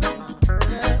around.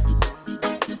 Yeah.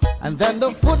 And then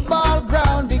the football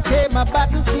ground became a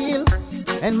battlefield,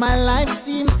 and my life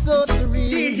seemed so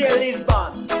surreal. DJ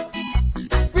Lisbon.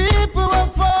 People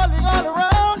were falling all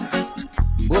around,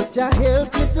 but Jah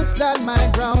helped me to stand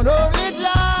my ground.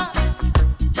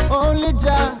 Only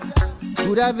Jah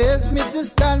could have helped me to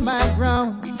stand my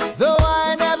ground. Though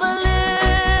I never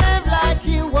lived like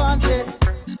He wanted,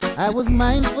 I was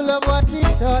mindful of what He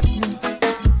taught me.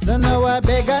 So now I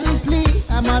beg and plead,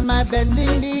 I'm on my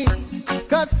bending knees.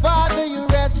 Cause Father, you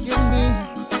rescued me,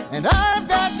 and I've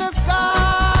got the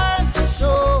scars to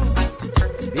show.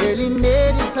 Barely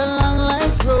made it along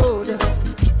life's road.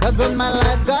 Cause when my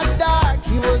life got dark,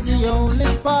 He was the only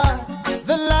spark,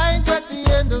 the light at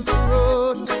the end of the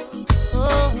road.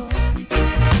 Oh.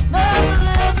 Never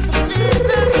left to please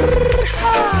Him.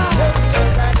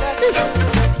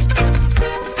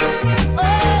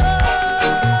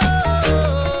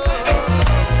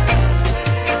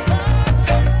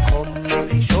 Come make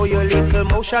me show you little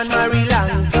motion, Mary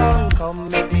Langton. Come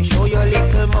make me show you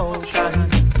little motion.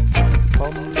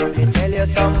 Come make me tell you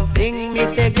something,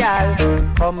 Miss a gal.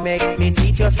 Come make me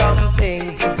teach you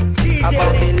something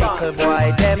about the little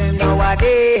boy them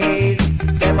nowadays.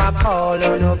 Them a call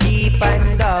on no beef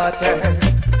and daughter,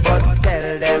 but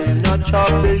tell them no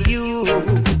trouble you,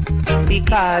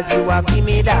 because you have been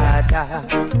me daughter.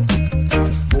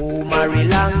 Oh, Mary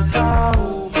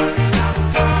Langton,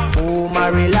 oh,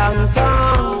 Mary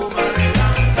Langton,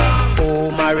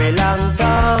 oh, Mary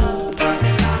Langton.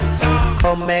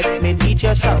 Come make me teach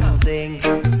you something.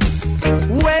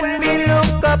 When we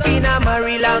look up in a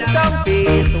Mary Langton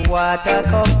face, water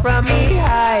come from me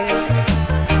eye.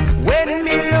 When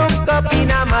me look up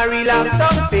in a Mary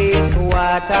Langton face,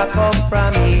 water come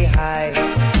from me eye.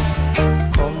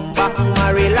 Come back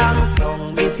Mary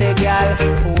Langton, me say girl,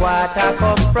 water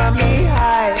come from me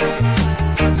eye.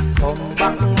 Come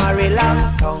back Mary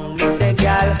Langton, me say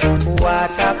girl,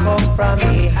 water come from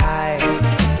me eye.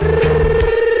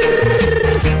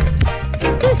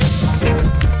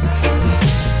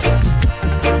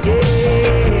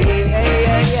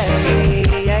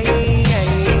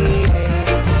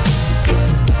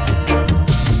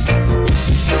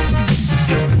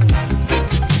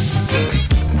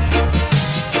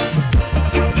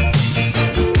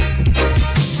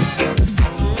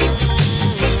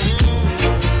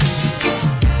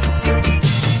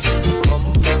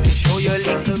 Show your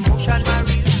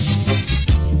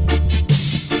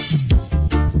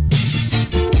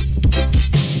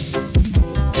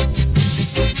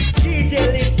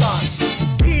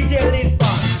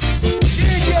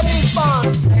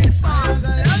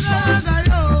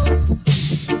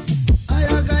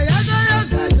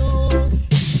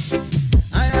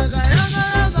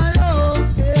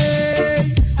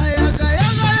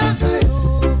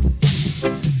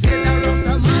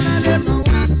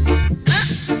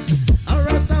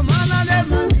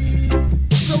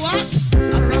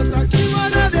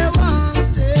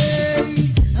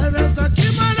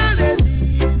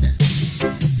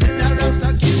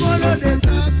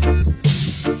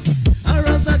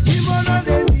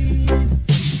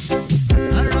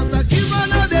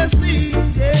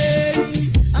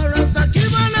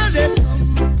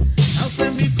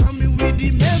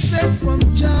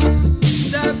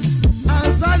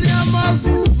must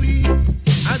be free.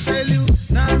 I tell you,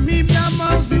 Namibia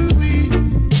must be free.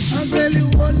 I tell you,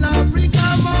 all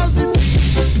Africa must be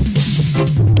free.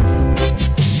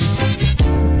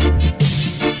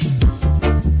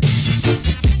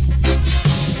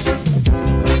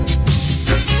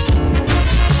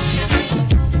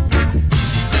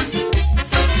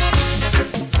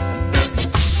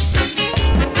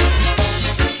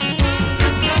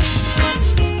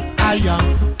 I am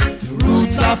the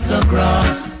roots of the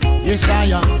grass. Yes, I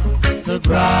am the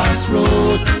grass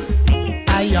root.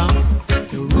 I am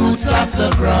the roots of the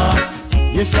grass.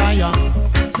 Yes, I am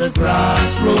the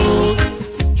grass root.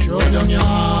 Show down your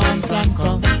arms and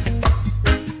come.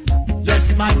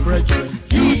 Yes, my brethren,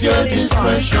 use your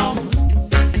discretion.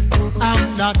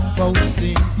 I'm not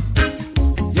boasting.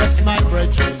 Yes, my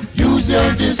brethren, use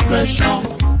your discretion.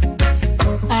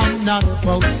 I'm not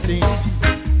boasting.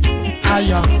 I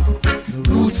am the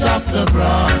roots of the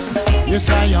grass. Yes,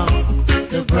 I am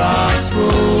the grass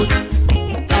root.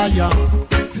 I am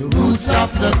the roots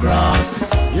of the grass.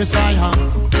 Yes, I am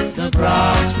the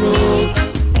grass root.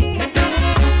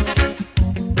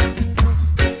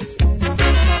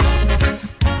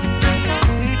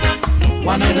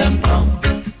 One of them come,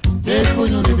 they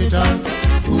couldn't live it out.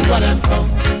 Two of them come,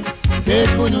 they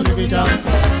couldn't live it out.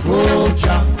 Oh,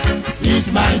 Jah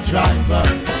is my driver.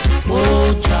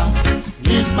 Oh, Jah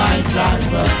is my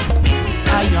driver.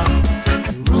 I am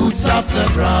the roots of the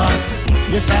grass.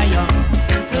 Yes, I am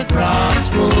the grass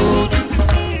root.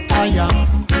 I am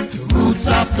the roots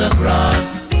of the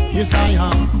grass. Yes, I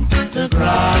am the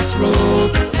grass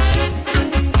root.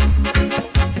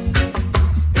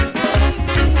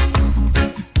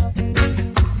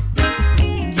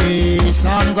 Yes,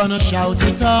 I'm gonna shout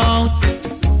it out.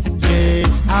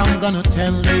 Yes, I'm gonna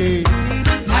tell it.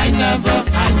 I never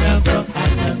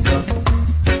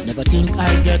think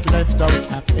I get left out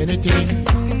of anything.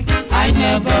 I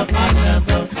never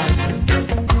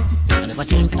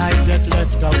think I get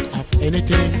left out of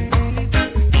anything.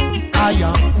 I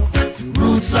am the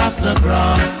roots of the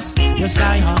grass. Yes,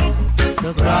 I am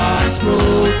the grass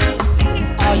root.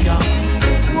 I am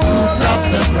the roots of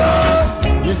the grass.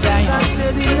 Yes, I am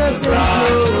the grass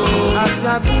root.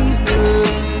 After people,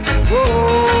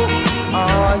 oh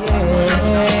yeah,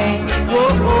 oh.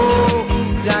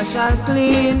 Jah shall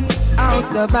clean out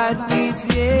the bad weeds,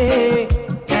 yeah,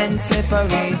 and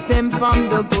separate them from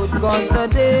the good, cause the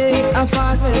day of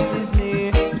harvest is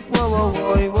near. Whoa.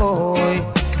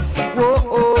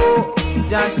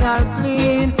 Jah shall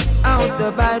clean out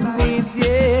the bad weeds,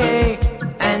 yeah,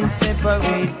 and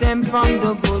separate them from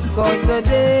the good, cause the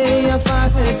day of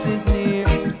harvest is near.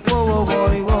 Whoa.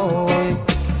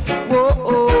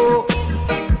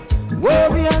 Woe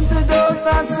be unto those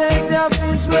that say they of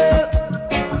Israel,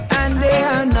 and they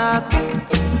are not.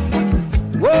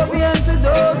 Woe be unto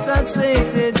those that say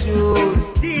they're Jews,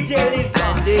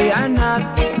 and they are not.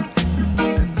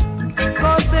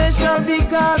 Cause they shall be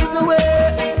cast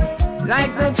away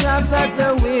like the chaff that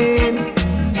the wind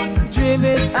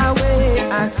driven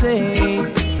away. I say,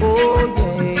 oh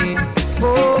yeah,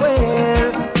 oh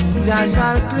well. Jah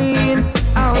shall clean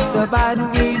out the bad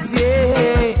weeds,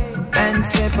 yeah, and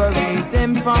separate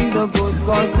them from the good,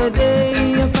 cause the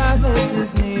day of harvest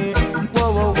is near.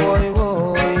 Whoa.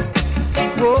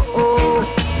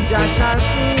 Jah shall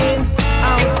clean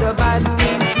out the bad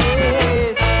weeds,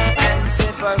 yes, and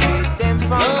separate them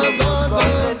from the good,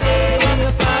 cause the day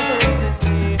of harvest is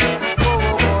near. Whoa.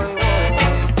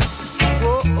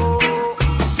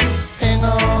 Hang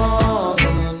on,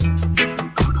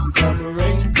 come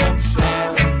rain, come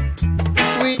shine,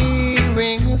 we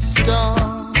ring a star.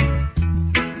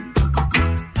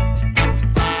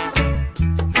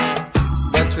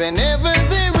 But whenever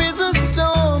there is a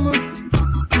storm,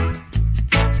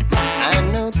 I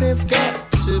know they've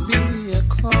got to be a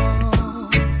calm.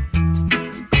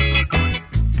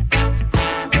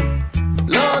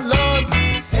 Lord,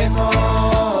 hang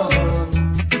on,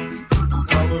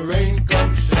 come rain,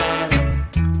 come shine,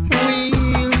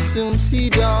 we'll soon see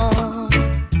dawn.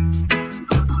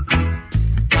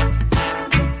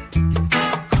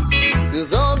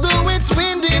 'Cause although it's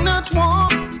windy, not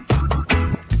warm,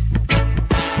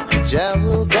 Jah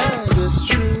will guide us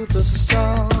through the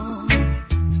storm.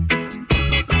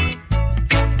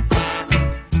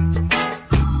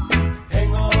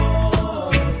 Hang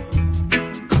on,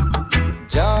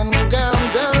 John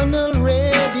down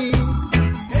already.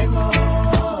 Hang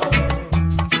on,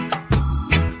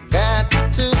 got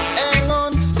to hang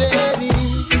on.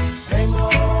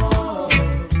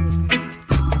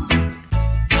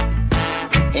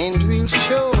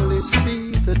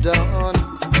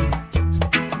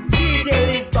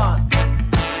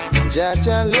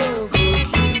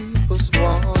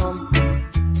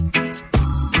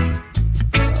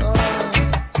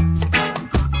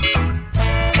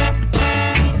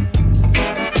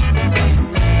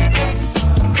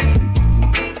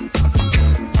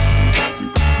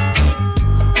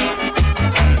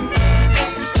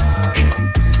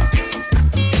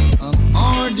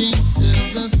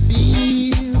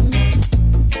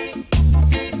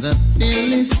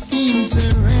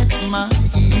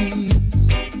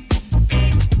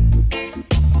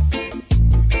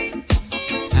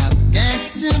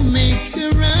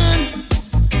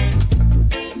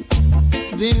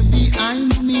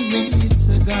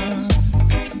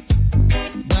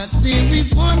 But there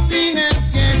is one thing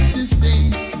I've got to say.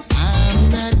 I'm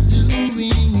not doing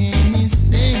any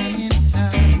Satan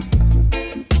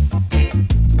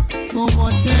for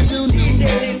what I don't know.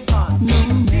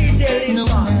 No,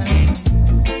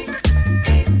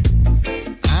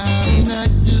 I'm not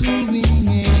doing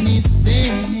any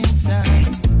Satan.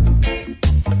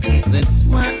 That's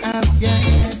why I've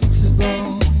got to go.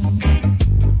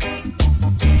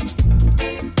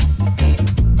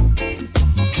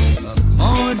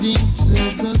 According to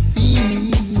the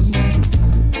feeling,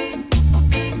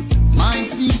 my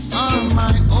feet are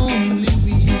my only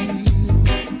wheel.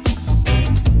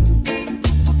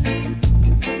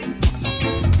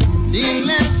 Still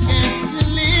I've got to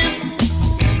live,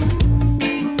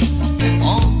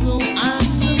 although I'm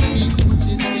a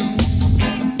fugitive.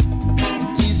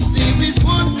 Yes, there is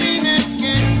one thing I've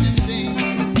got to say.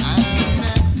 I'm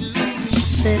not doing.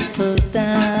 Settle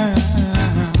down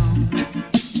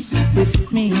with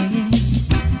me.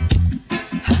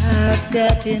 I've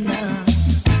got enough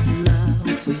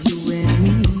love for you and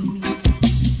me,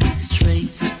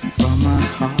 straight from my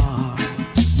heart.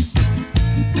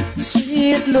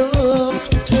 Sweet love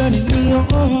turning me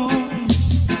on.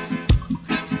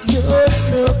 You're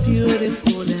so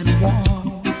beautiful and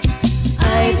warm.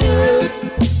 I do.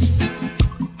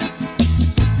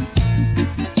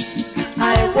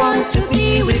 I want to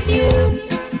be with you.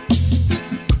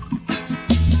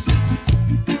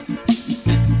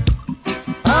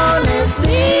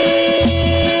 Honestly,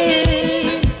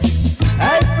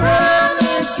 I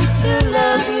promise to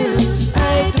love you.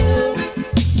 I do.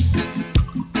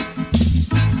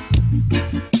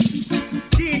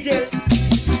 DJ.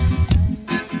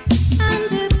 I'm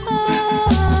devoted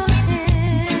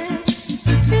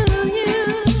to you.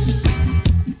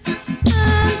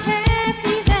 I'm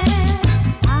happy that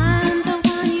I'm the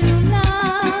one you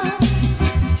love,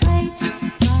 straight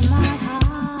from my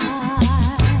heart.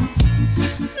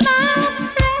 My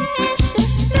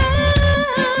precious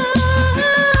love,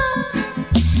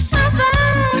 I've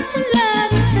got to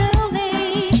love you truly.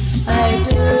 I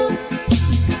do.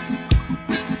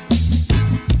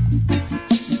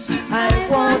 I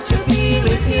want to be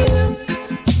with you.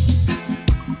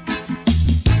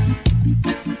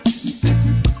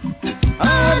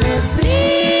 Honestly,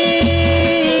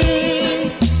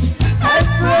 I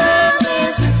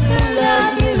promise to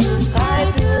love you. I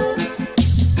do.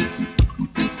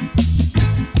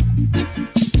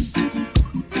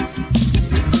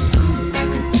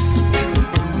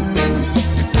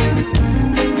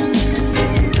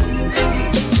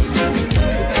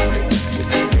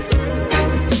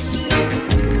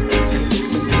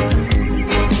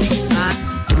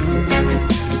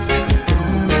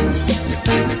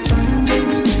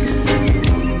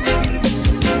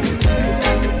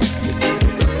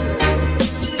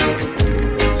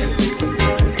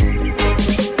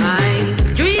 I'm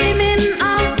dreaming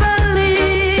of a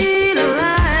little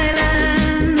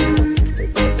island,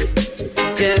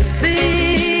 just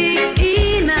big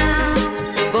enough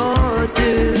for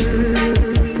two.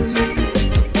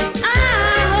 I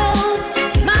hope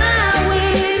my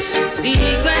wish be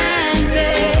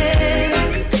granted.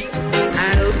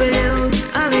 I'll build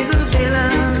a little villa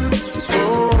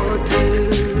for two.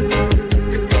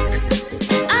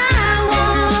 I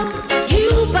want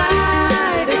you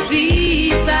by the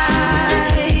seaside,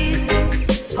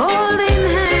 holding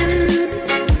hands,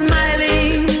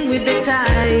 smiling with the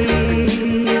tide,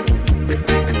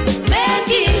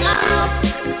 making up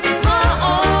for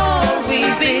all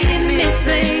we've been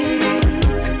missing.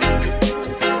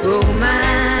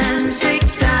 Romantic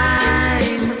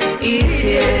time is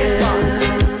here.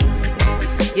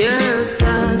 You're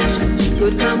such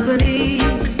good company,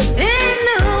 and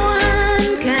no one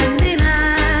can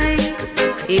deny.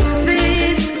 If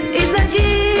this is a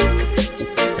gift,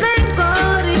 thank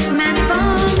God it's meant for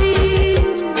me.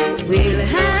 We'll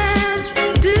have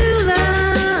two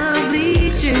lovely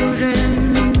children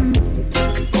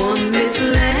on this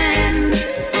land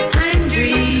I'm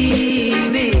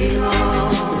dreaming of.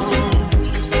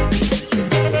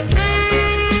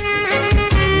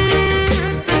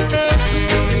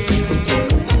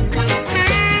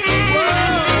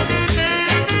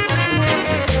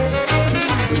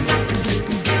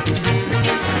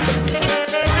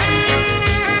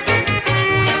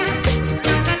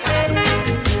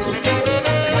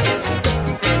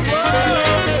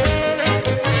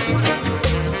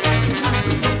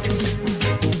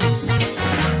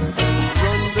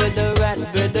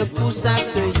 goose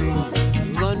after you.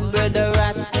 Run, brother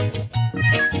rat.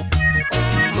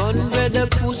 Run, brother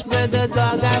puss, brother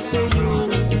dog after you.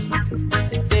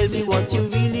 Tell me what you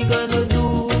really gonna do.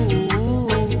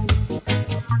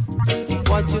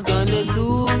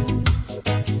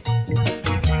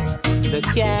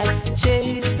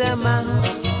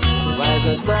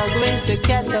 is the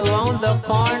cat around the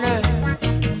corner.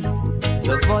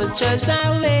 The vultures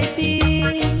are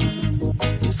waiting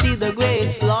to see the great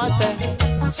slaughter,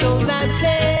 so that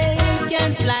they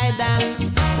can fly down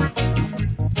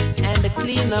and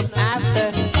clean up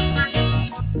after.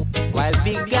 While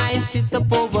big guys sit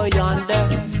up over yonder,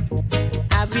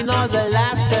 having all the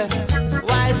laughter,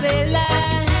 while they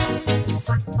lie,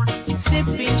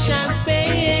 sipping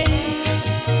champagne,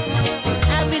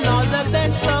 having all the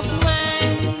best of wine.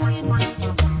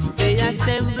 They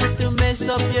assemble to mess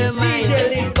up your mind. DJ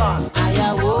Lisbon.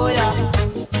 Ayawoya,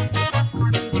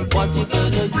 what you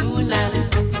gonna do now?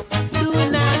 Do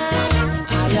now.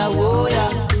 Ayawoya,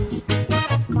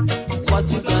 what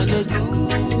you gonna do?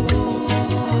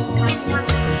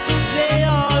 They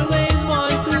always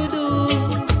want to do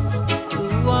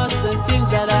towards the things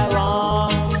that are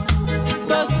wrong,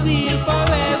 but we'll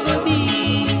forever be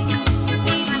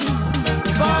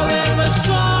forever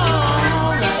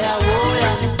strong.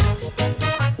 Ayawoya,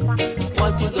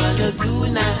 what you gonna do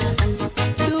now?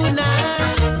 Do now.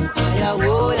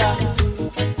 Ayawoya,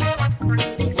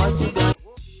 what you gonna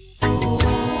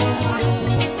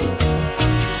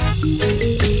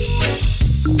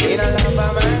In a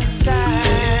lover man's style,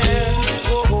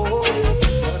 oh, oh, oh.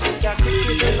 It's a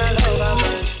cricket in a lover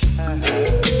man's style,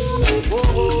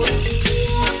 oh, oh.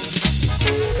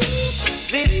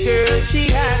 This girl, she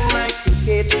has my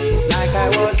ticket. It's like I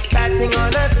was batting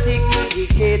on a sticky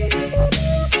wicket.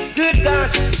 Good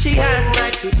gosh, she has my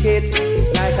ticket.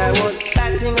 It's like I was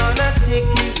batting on a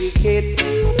sticky wicket.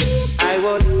 I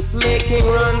was making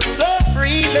runs so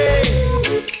freely,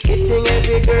 hitting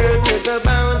every girl to the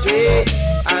boundary.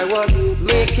 I was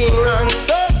making runs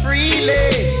so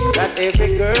freely that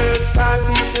every girl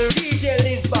started to DJ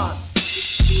Lisbon.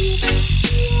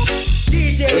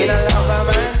 DJ in a Lisbon. lover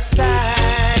man's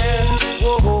style.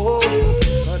 Whoa, whoa, whoa.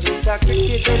 But it's a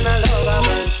cricket in a lover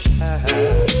man's style.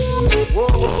 Whoa,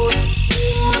 whoa.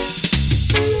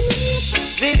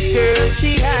 This girl,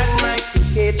 she has my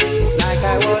ticket. It's like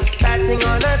I was batting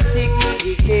on a sticky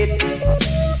wicket.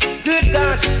 Good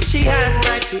gosh, she has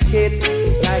my ticket.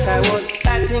 It's like I was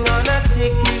batting on a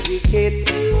sticky wicket.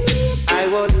 I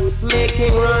was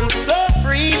making runs so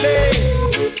freely,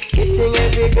 hitting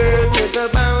every girl to the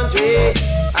boundary.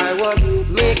 I was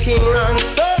making runs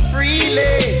so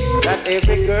freely that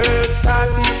every girl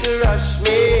started to rush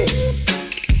me.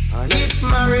 I hit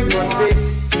Mary for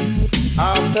 6.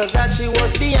 After that she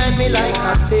was behind me like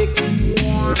haptics.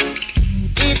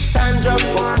 It's Sandra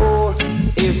for 4.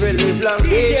 Every live long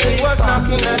day she was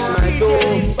knocking at my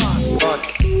door. But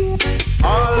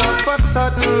all of a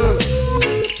sudden,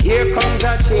 here comes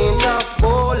a change of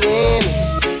bowling.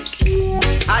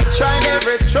 I tried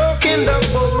every stroke in the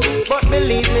book, but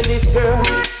believe me, this girl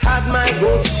had my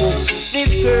ghost hook.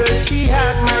 This girl, she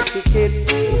had my ticket.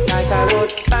 It's like I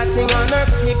was batting on a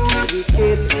sticky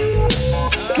wicket.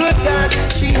 Good gosh,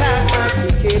 she has my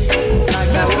ticket. It's like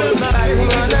I was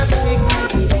batting on a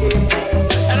sticky wicket.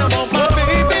 And I want my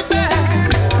baby back.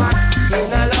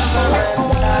 And I love her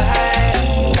style.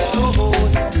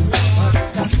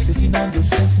 I'm sitting on the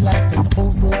fence like an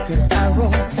old broken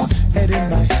arrow, head in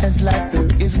my hands like there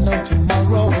is no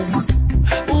tomorrow.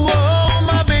 Whoa,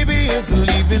 my baby is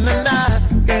leaving and I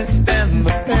can't stand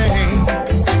the pain.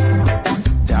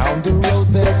 Down the road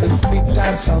there's a big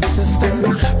time sound system,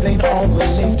 playing all the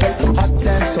latest hot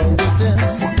dance on rhythm.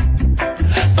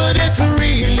 But it's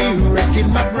really wrecking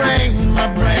my brain, my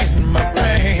brain, my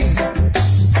brain.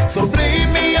 So play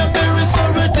me a Paris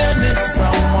or a Dennis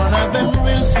Brown, one of them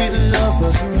real sweet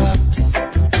lovers rock.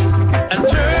 And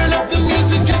turn up the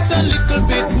music just a little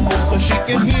bit more so she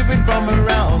can hear it from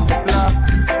around the block.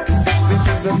 This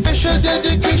is a special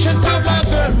dedication to my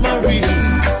girl Marie.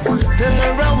 Tell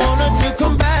her I want her to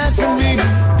come back to me,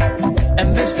 and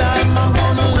this time I'm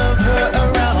gonna love her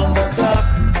around the clock,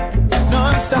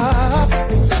 non-stop.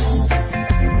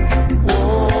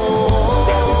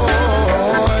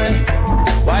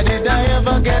 Why did I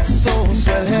ever get so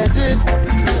swell-headed?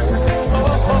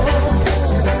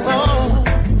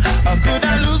 How could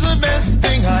I lose the best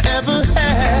thing I ever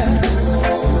had?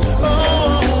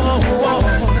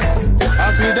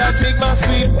 How could I take my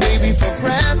sweet baby for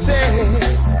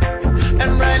granted?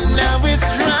 And right now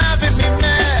it's driving me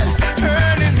mad,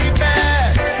 hurting me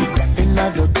bad. In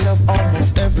the club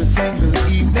almost every single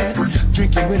evening,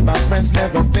 drinking with my friends,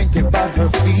 never thinking about her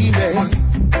feeling.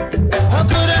 How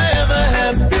could I ever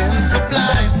have been so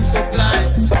blind, so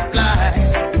blind, so blind?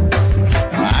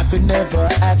 I could never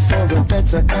ask for a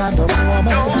better kind of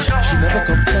woman. She never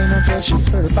complained until she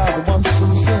heard about the one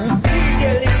Susan. DJ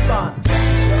Lisbon.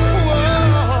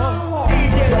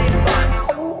 DJ Lisbon.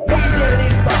 DJ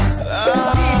Lisbon.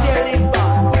 DJ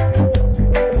Lisbon.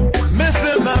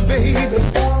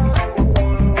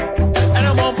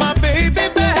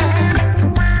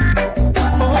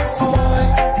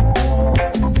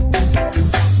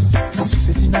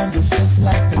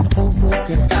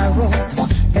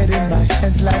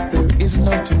 It's like there is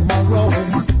no tomorrow.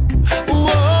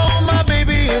 Whoa, my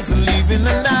baby is leaving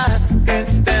tonight. Can't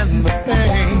stand the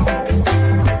pain.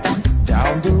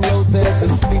 Down the road there's a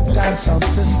sleep time sound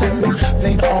system,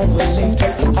 playing all the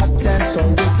latest hot dance on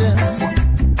rhythm.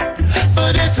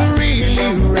 But it's really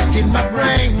wrecking my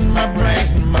brain, my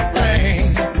brain, my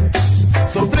brain.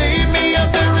 So play me a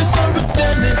very sort of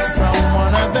Dennis Brown,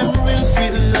 one of them real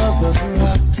sweet lovers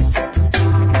rock.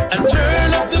 And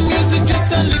turn up the music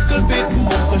just a little bit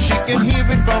more so she can hear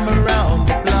it from around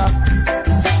the block.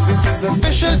 This is a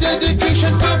special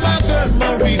dedication to my girl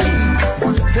Marie.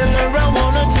 Tell her I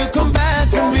want her to come back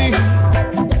to me.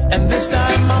 And this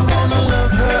time I'm gonna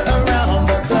love her around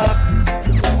the clock,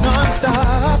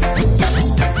 non-stop.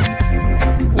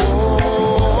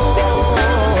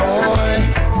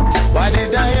 Why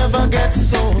did I ever get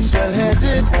so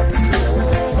swell-headed?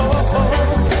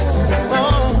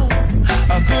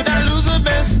 How could I lose the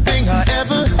best thing I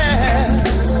ever had?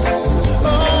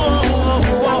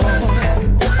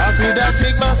 How could I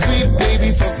take my sweet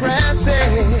baby for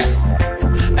granted?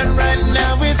 And right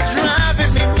now it's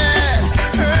driving me mad,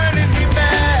 hurting me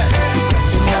bad.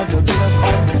 Now the blood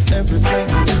almost every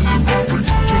single evening,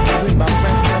 drinking with my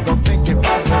friends, never thinking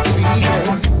about her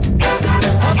feeling.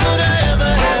 How could I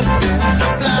ever have been so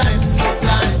blind, so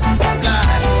blind, so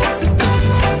blind?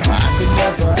 I could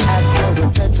never ask her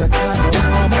if that's a kind of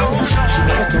woman. She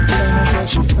never complained until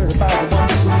she heard about one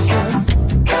Susan.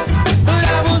 But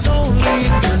I was only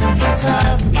killing some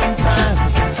time, some time,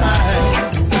 some time.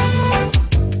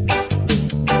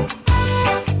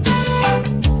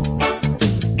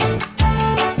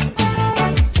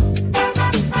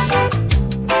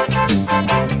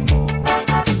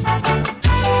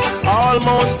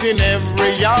 Almost in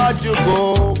every yard you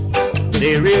go,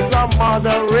 there is a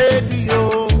mother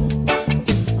radio.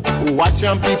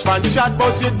 Watching people chat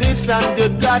about you this and you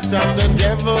that and the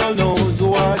devil knows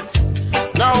what.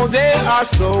 Now they are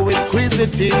so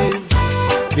inquisitive,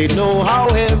 they know how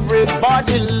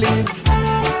everybody live.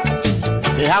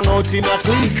 They hang out in a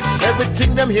clique,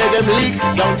 everything them hear them leak,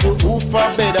 down to hoof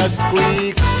a better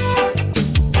squeak.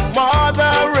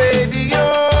 Mother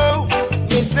radio,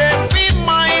 you say be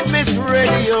Miss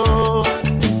Radio,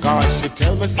 cause she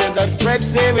tell me said that Fred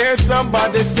same here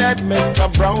somebody said Mr.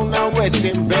 Brown now wet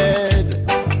in bed.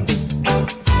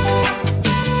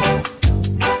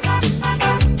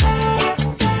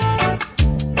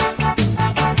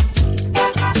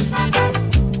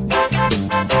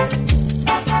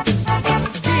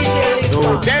 So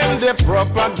then the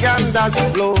propagandas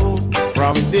flow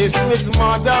from this Miss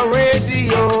Mother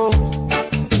Radio.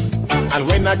 And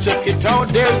when I check it out,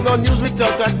 there's no news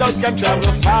without a doubt can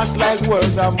travel fast like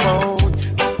word of mouth.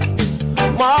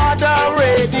 Mother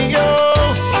Radio,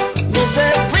 me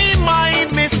say free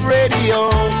mind Miss Radio,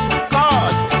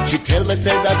 cause she tell me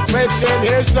say that Fred said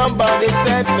here somebody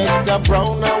said Mr.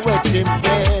 Brown now wet in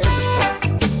bed.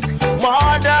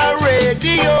 Mother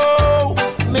Radio,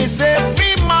 me say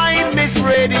free mind Miss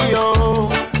Radio.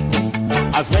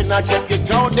 As when I check it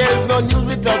out, there's no news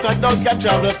without a doubt can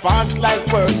travel fast like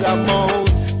word of mouth.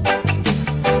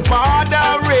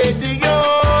 Mother Radio,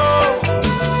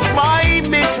 my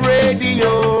Miss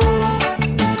Radio,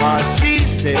 cause she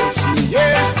said, she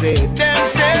here say, them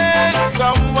say,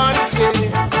 someone say,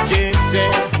 Jane say,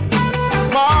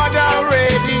 Mother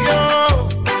Radio,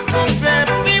 they say,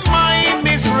 be my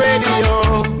Miss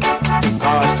Radio.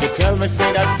 Cause she tell me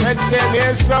say that Fred said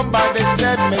here somebody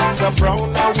said Mr.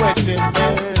 Brown now wet in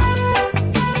bed.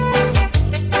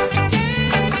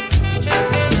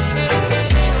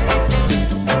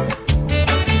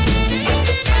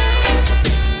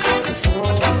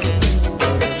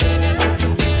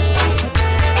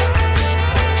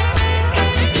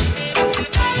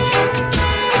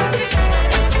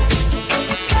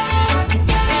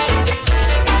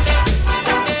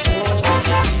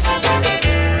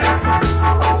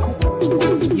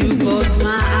 You caught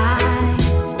my eye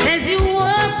as you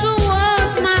walked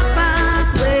towards my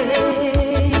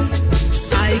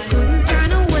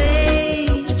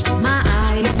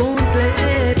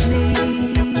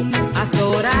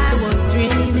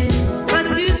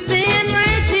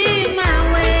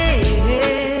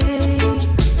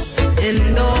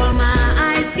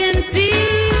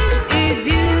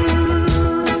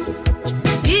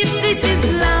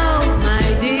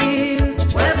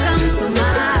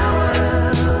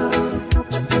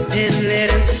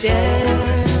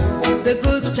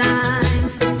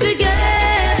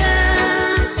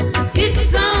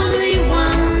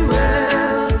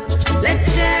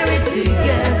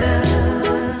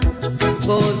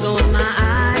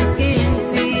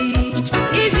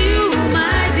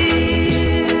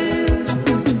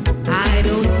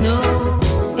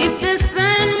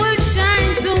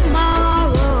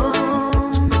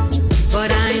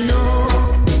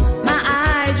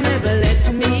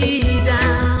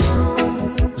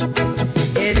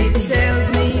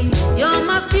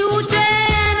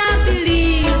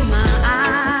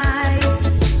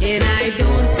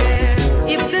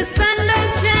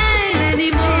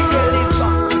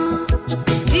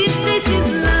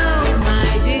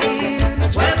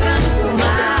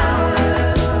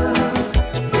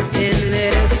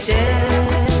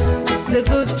the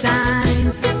good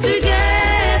times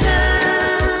together.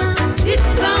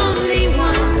 It's only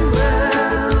one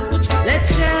world,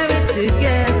 let's share it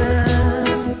together.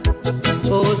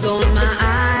 Cause all my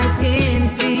eyes can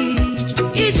see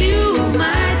is you,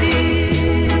 my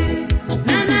dear.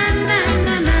 Na na na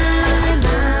na na na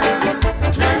na na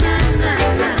na na na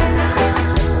na na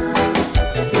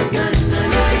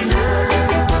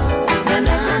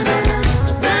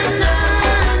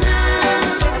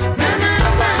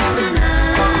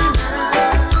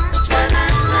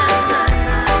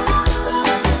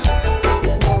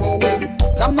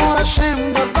I'm not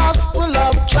ashamed of the gospel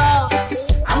of Jah.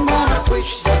 I'm gonna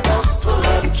preach the gospel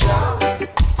of Jah.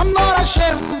 I'm not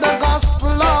ashamed of the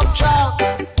gospel of Jah.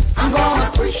 I'm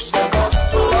gonna preach the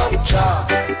gospel of Jah.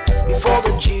 Before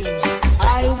the Jews,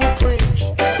 I will preach.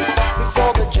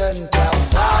 Before the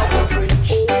Gentiles, I will preach.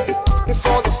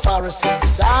 Before the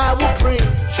Pharisees, I will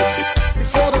preach.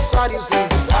 Before the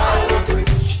Sadducees, I will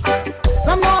preach.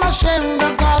 So I'm not ashamed of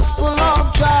the gospel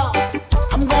of Jah.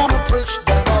 I'm gonna preach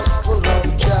the gospel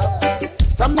of Jah.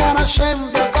 So I'm not ashamed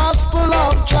of the gospel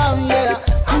of Jah, yeah.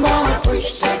 I'm gonna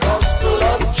preach the gospel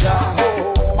of Jah.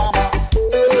 Oh, mama,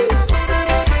 hey.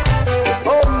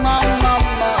 Oh, mama,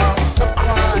 stop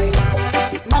crying.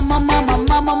 Mama, mama,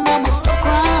 mama, mama, stop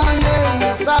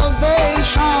crying.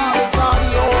 Salvation is on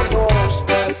your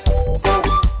doorstep.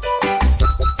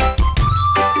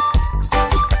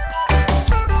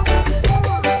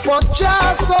 For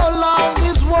Jah so loved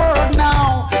this world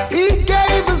now, He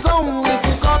gave His only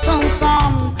begotten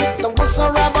Son, that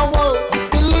whatsoever will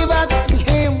believeth in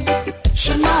Him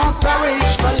should not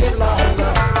perish but live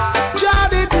longer. Jah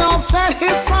did not send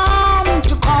His Son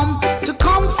to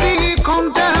come feel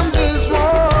condemn this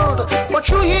world, but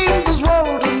through Him this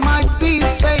world might be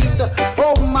saved.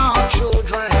 Oh my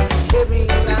children, hear me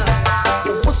now.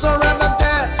 That whatsoever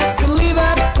there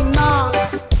believeth in not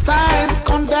stands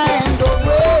condemned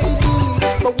already,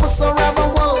 but whatsoever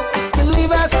will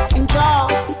believeth in Jah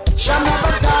shall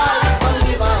never die but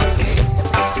live again.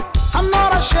 I'm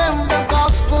not ashamed of the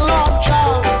gospel of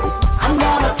Jah. I'm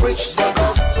gonna preach the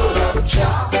gospel of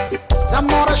Jah. I'm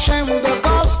not ashamed of the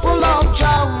gospel of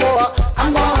Jah, Lord.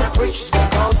 I'm gonna preach the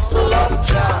gospel of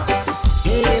Jah.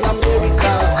 In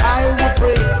America, I will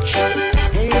preach.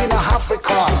 In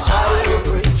Africa, I will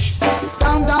preach.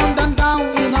 Down, down, down, down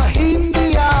in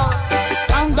India.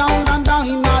 Down, down, down, down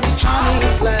in the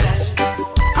Chinese land.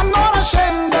 I'm not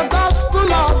ashamed of the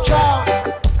gospel of Jah.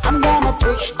 I'm gonna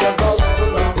preach the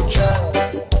gospel of Jah.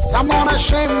 I'm not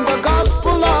ashamed of the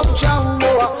gospel of Jah,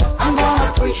 Lord. I'm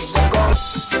gonna preach the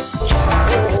gospel of Jah.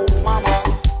 Oh, mama,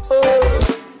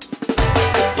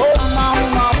 oh,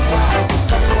 mama,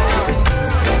 stop crying.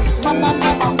 Mama,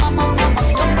 mama, mama, mama,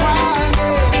 stop crying.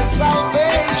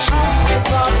 Salvation is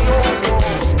on your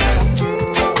doorstep.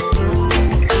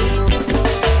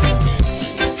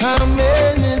 How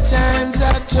many times I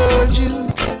told you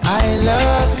I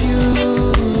love you,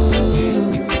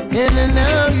 and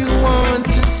now you want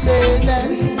to say that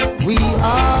we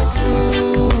are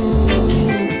through.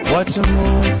 What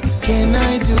more can I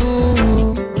do?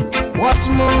 What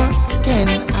more can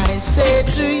I say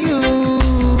to you?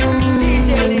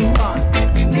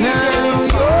 Now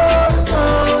you're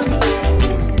gone.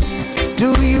 Do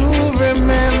you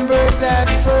remember that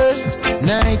first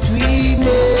night we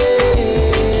met?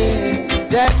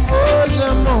 That was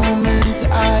a moment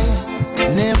I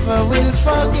never will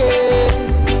forget.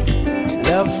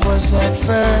 Love was at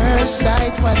first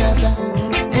sight, whatever.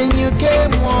 And you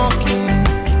came walking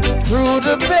through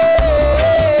the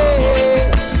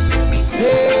bed.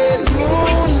 Pale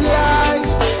moonlight,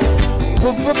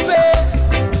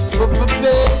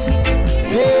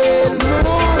 pale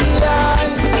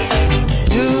moonlight.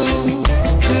 Do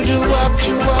up,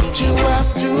 do up, do up,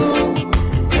 do up,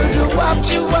 do up,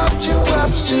 do up, do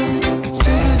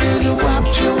up,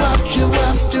 do up, do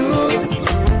up, do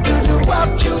up,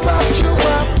 do up, do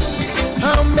up.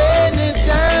 How many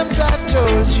times I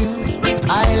told you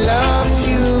I love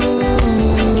you,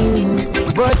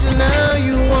 but now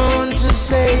you want to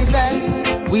say that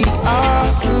we are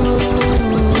through.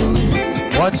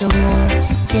 What more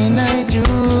can I do?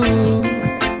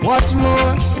 What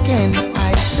more can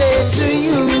I say to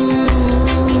you?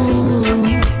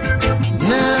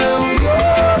 Now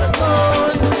you're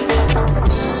gone.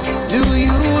 Do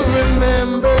you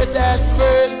remember that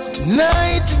first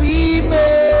night we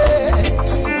met?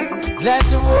 That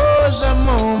was a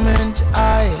moment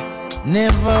I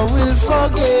never will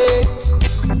forget.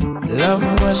 Love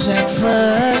was at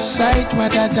first sight,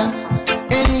 matata,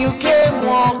 and you came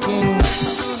walking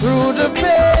through the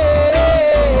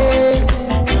pale,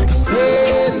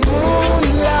 pale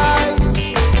moonlight.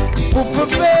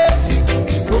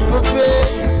 Pale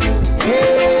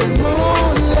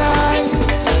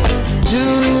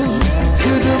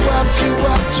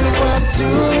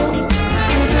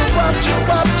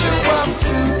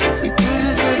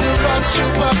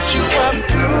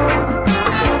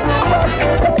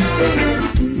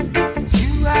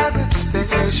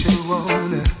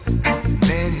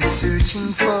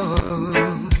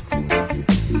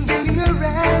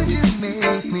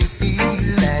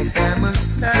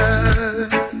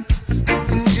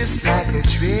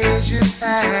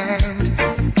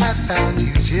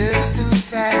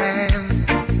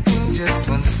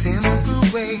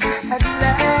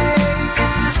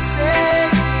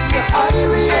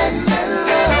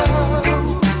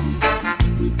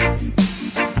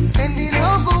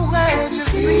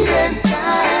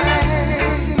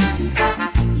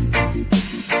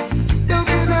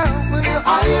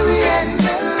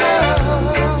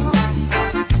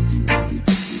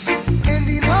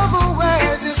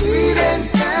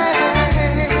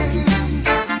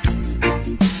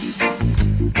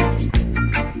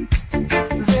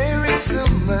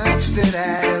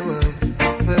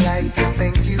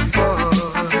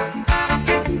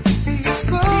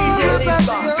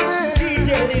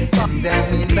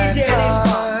them in that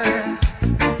car.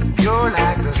 You're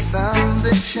like the sun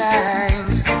that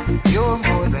shines. You're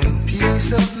more than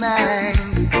peace of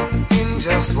mind. In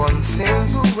just one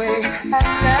simple way, I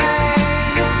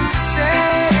like to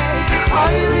say,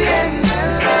 are you in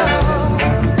love?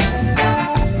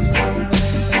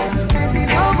 And in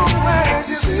all the words,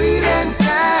 you're sweet and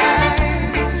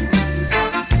kind.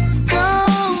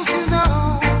 Don't you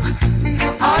know?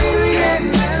 Are you in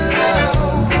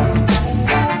love?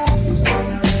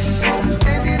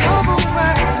 And in all the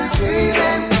words, you're sweet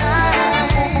and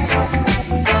kind.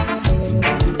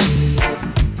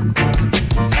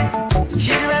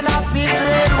 Children of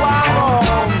Israel, wow,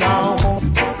 now.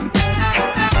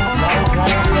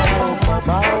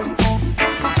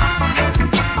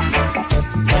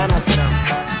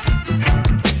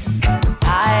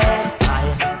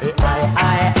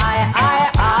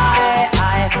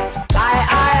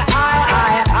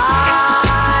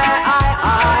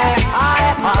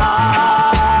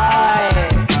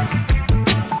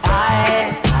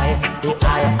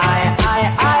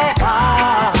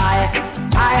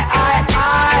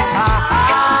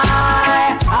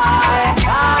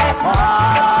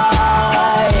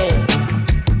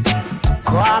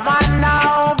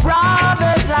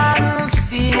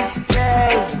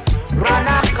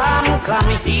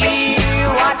 Come hear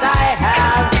what I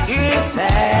have to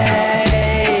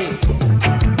say.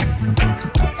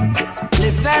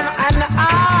 Listen and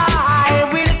I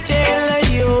will tell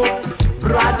you,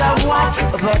 brother, what's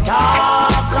the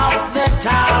talk of the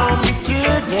town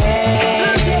today.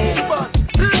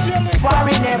 For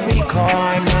in every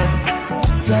corner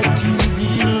that you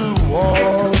will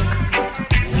walk,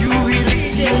 you will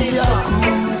see a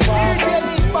group of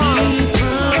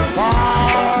people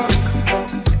park.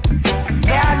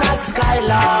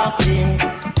 Skylarking,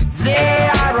 they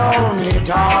are only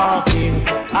talking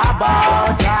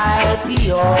about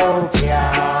Ethiopia.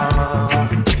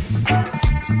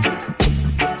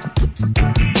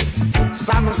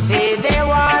 Some say they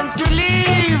want to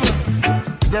leave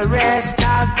the rest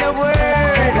of the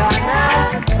world on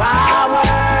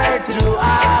power to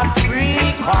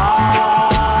Africa.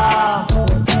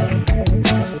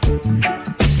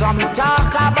 Some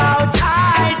talk about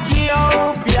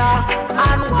Ethiopia,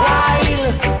 and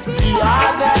while the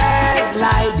others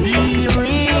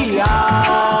Liberia.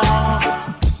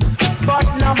 But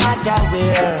no matter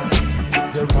where,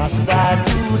 the Rasta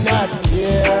do not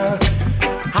care.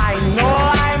 I know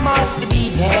I must be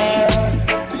there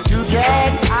to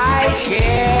get my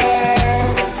share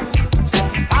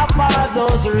of all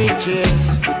those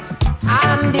riches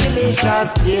and delicious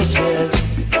dishes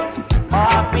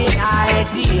up in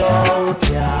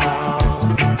Ethiopia.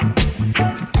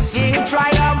 Sing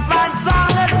triumphant song,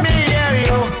 let me hear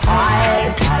you.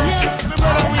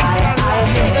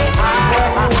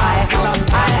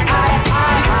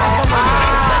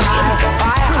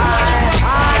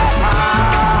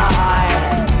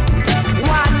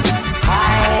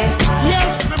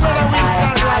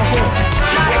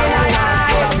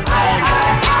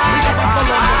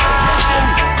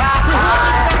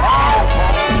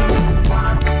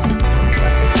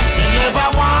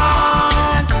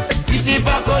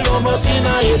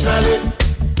 Italy,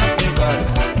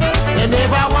 they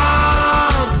never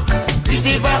want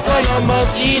Christopher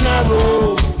Columbus in a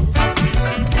row.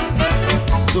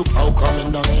 So how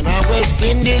coming down in a West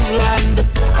Indies land,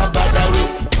 a Badawi,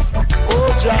 oh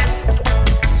Jack.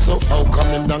 So how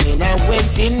coming down in a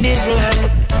West Indies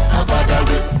land, a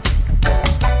Badawi.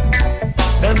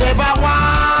 They never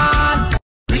want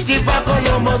Christopher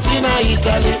Columbus in a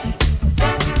Italy.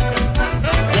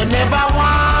 They never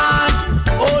want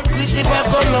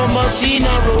Columbus in a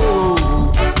row.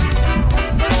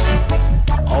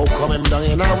 How come him down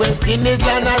in a West Indies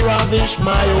land a ravish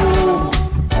my home?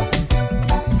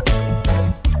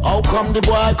 How come the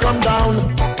boy come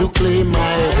down to claim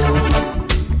my home?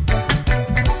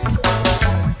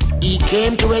 He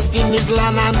came to West Indies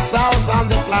land and south on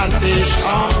the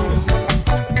plantation,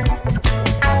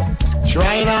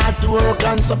 trying hard to work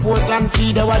and support and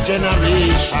feed our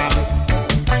generation.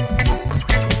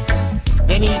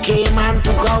 Then he came and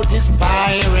took out his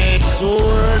pirate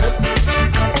sword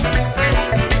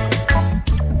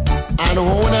and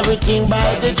own everything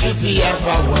by the jiffy of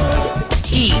a word.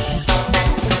 Thief.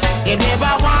 They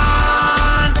never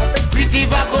want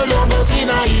Christopher Columbus in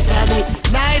Italy,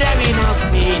 neither in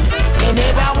Spain. They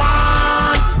never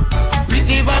want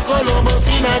Christopher Columbus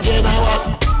in Genoa.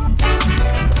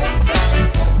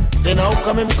 Then how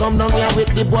come him come down here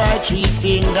with the boy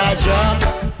 3-finger jack?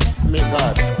 Me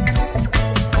God.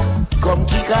 Come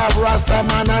kick off Rasta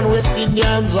man and West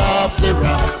Indians off the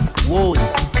rock. Whoa.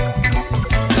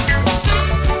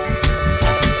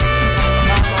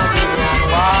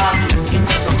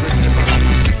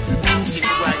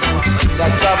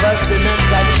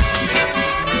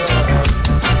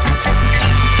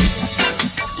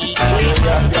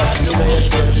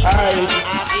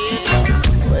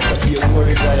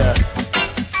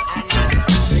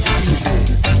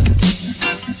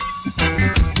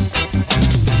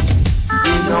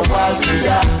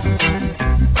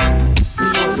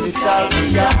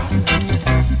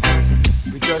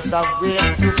 just a way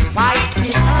to fight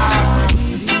it hard.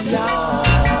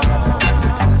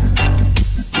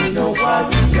 We know what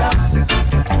we are.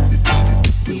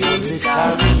 We only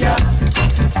carry up.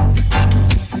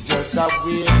 Just a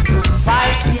way to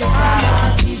fight it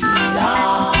hard.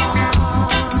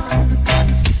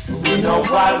 We know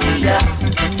what we are.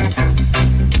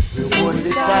 We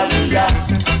only carry up.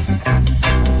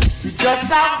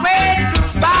 Just a way to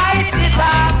fight it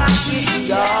hard.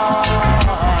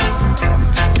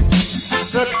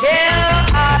 So tell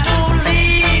her to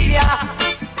leave ya.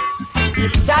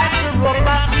 It's time to go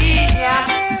back in ya.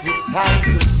 It's time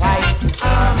to fight the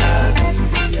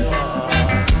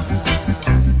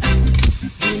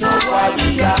you know why we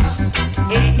are.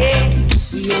 Hey, hey,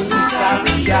 we only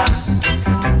carry ya.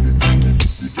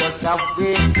 Just a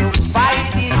way to fight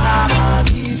the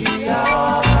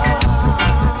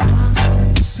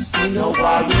you know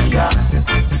why we are.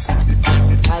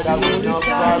 And I will not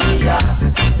carry ya.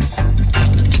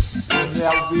 We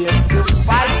are here to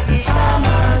fight this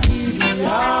we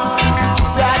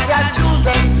are just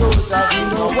chosen soldiers, you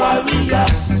know why we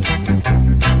are.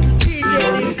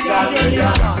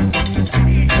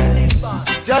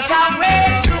 Just a way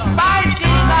to fight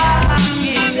this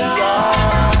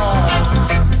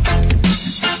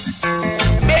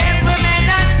men, women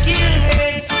and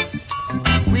children,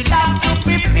 we have to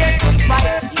prepare to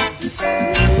fight this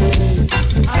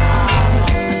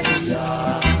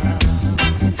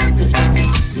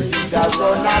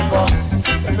run and go.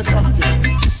 Let me talk to you.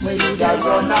 When you just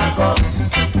run and go.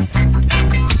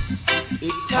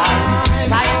 It's time to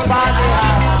fight for the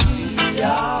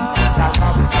hallelujah.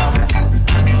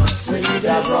 When you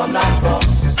just run and go.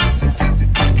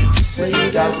 When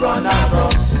you just run and go.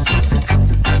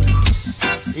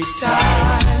 It's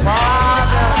time for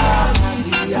the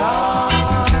hallelujah.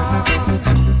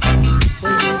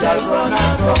 When you just run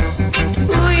and go.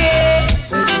 Ooh yeah.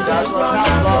 When you just run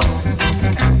and go.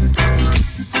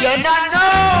 You don't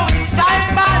know it's time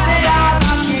for the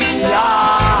hallelujah.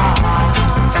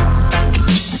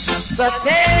 So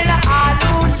tell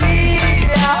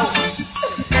hallelujah.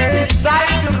 It's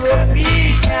time to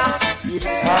repeat now. It's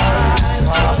time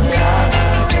for the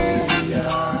hallelujah.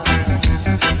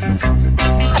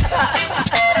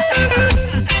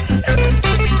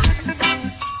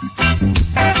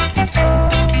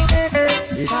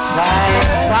 It's time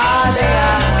for the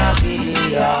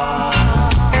hallelujah.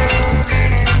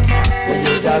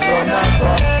 Just run and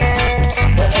go.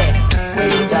 When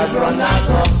you just run and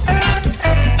go.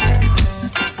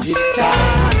 It's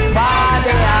time for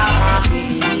the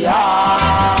hallelujah.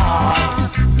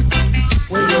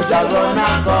 When you just run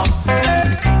and go.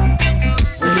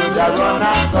 When you just run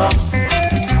and go.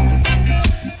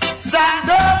 Stand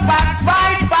up and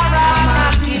fight for the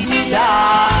hallelujah.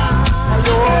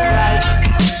 Alright.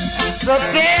 So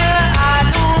tell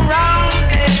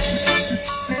around it.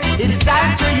 It's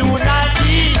time to unite.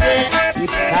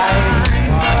 It's time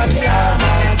for the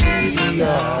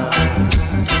hallelujah.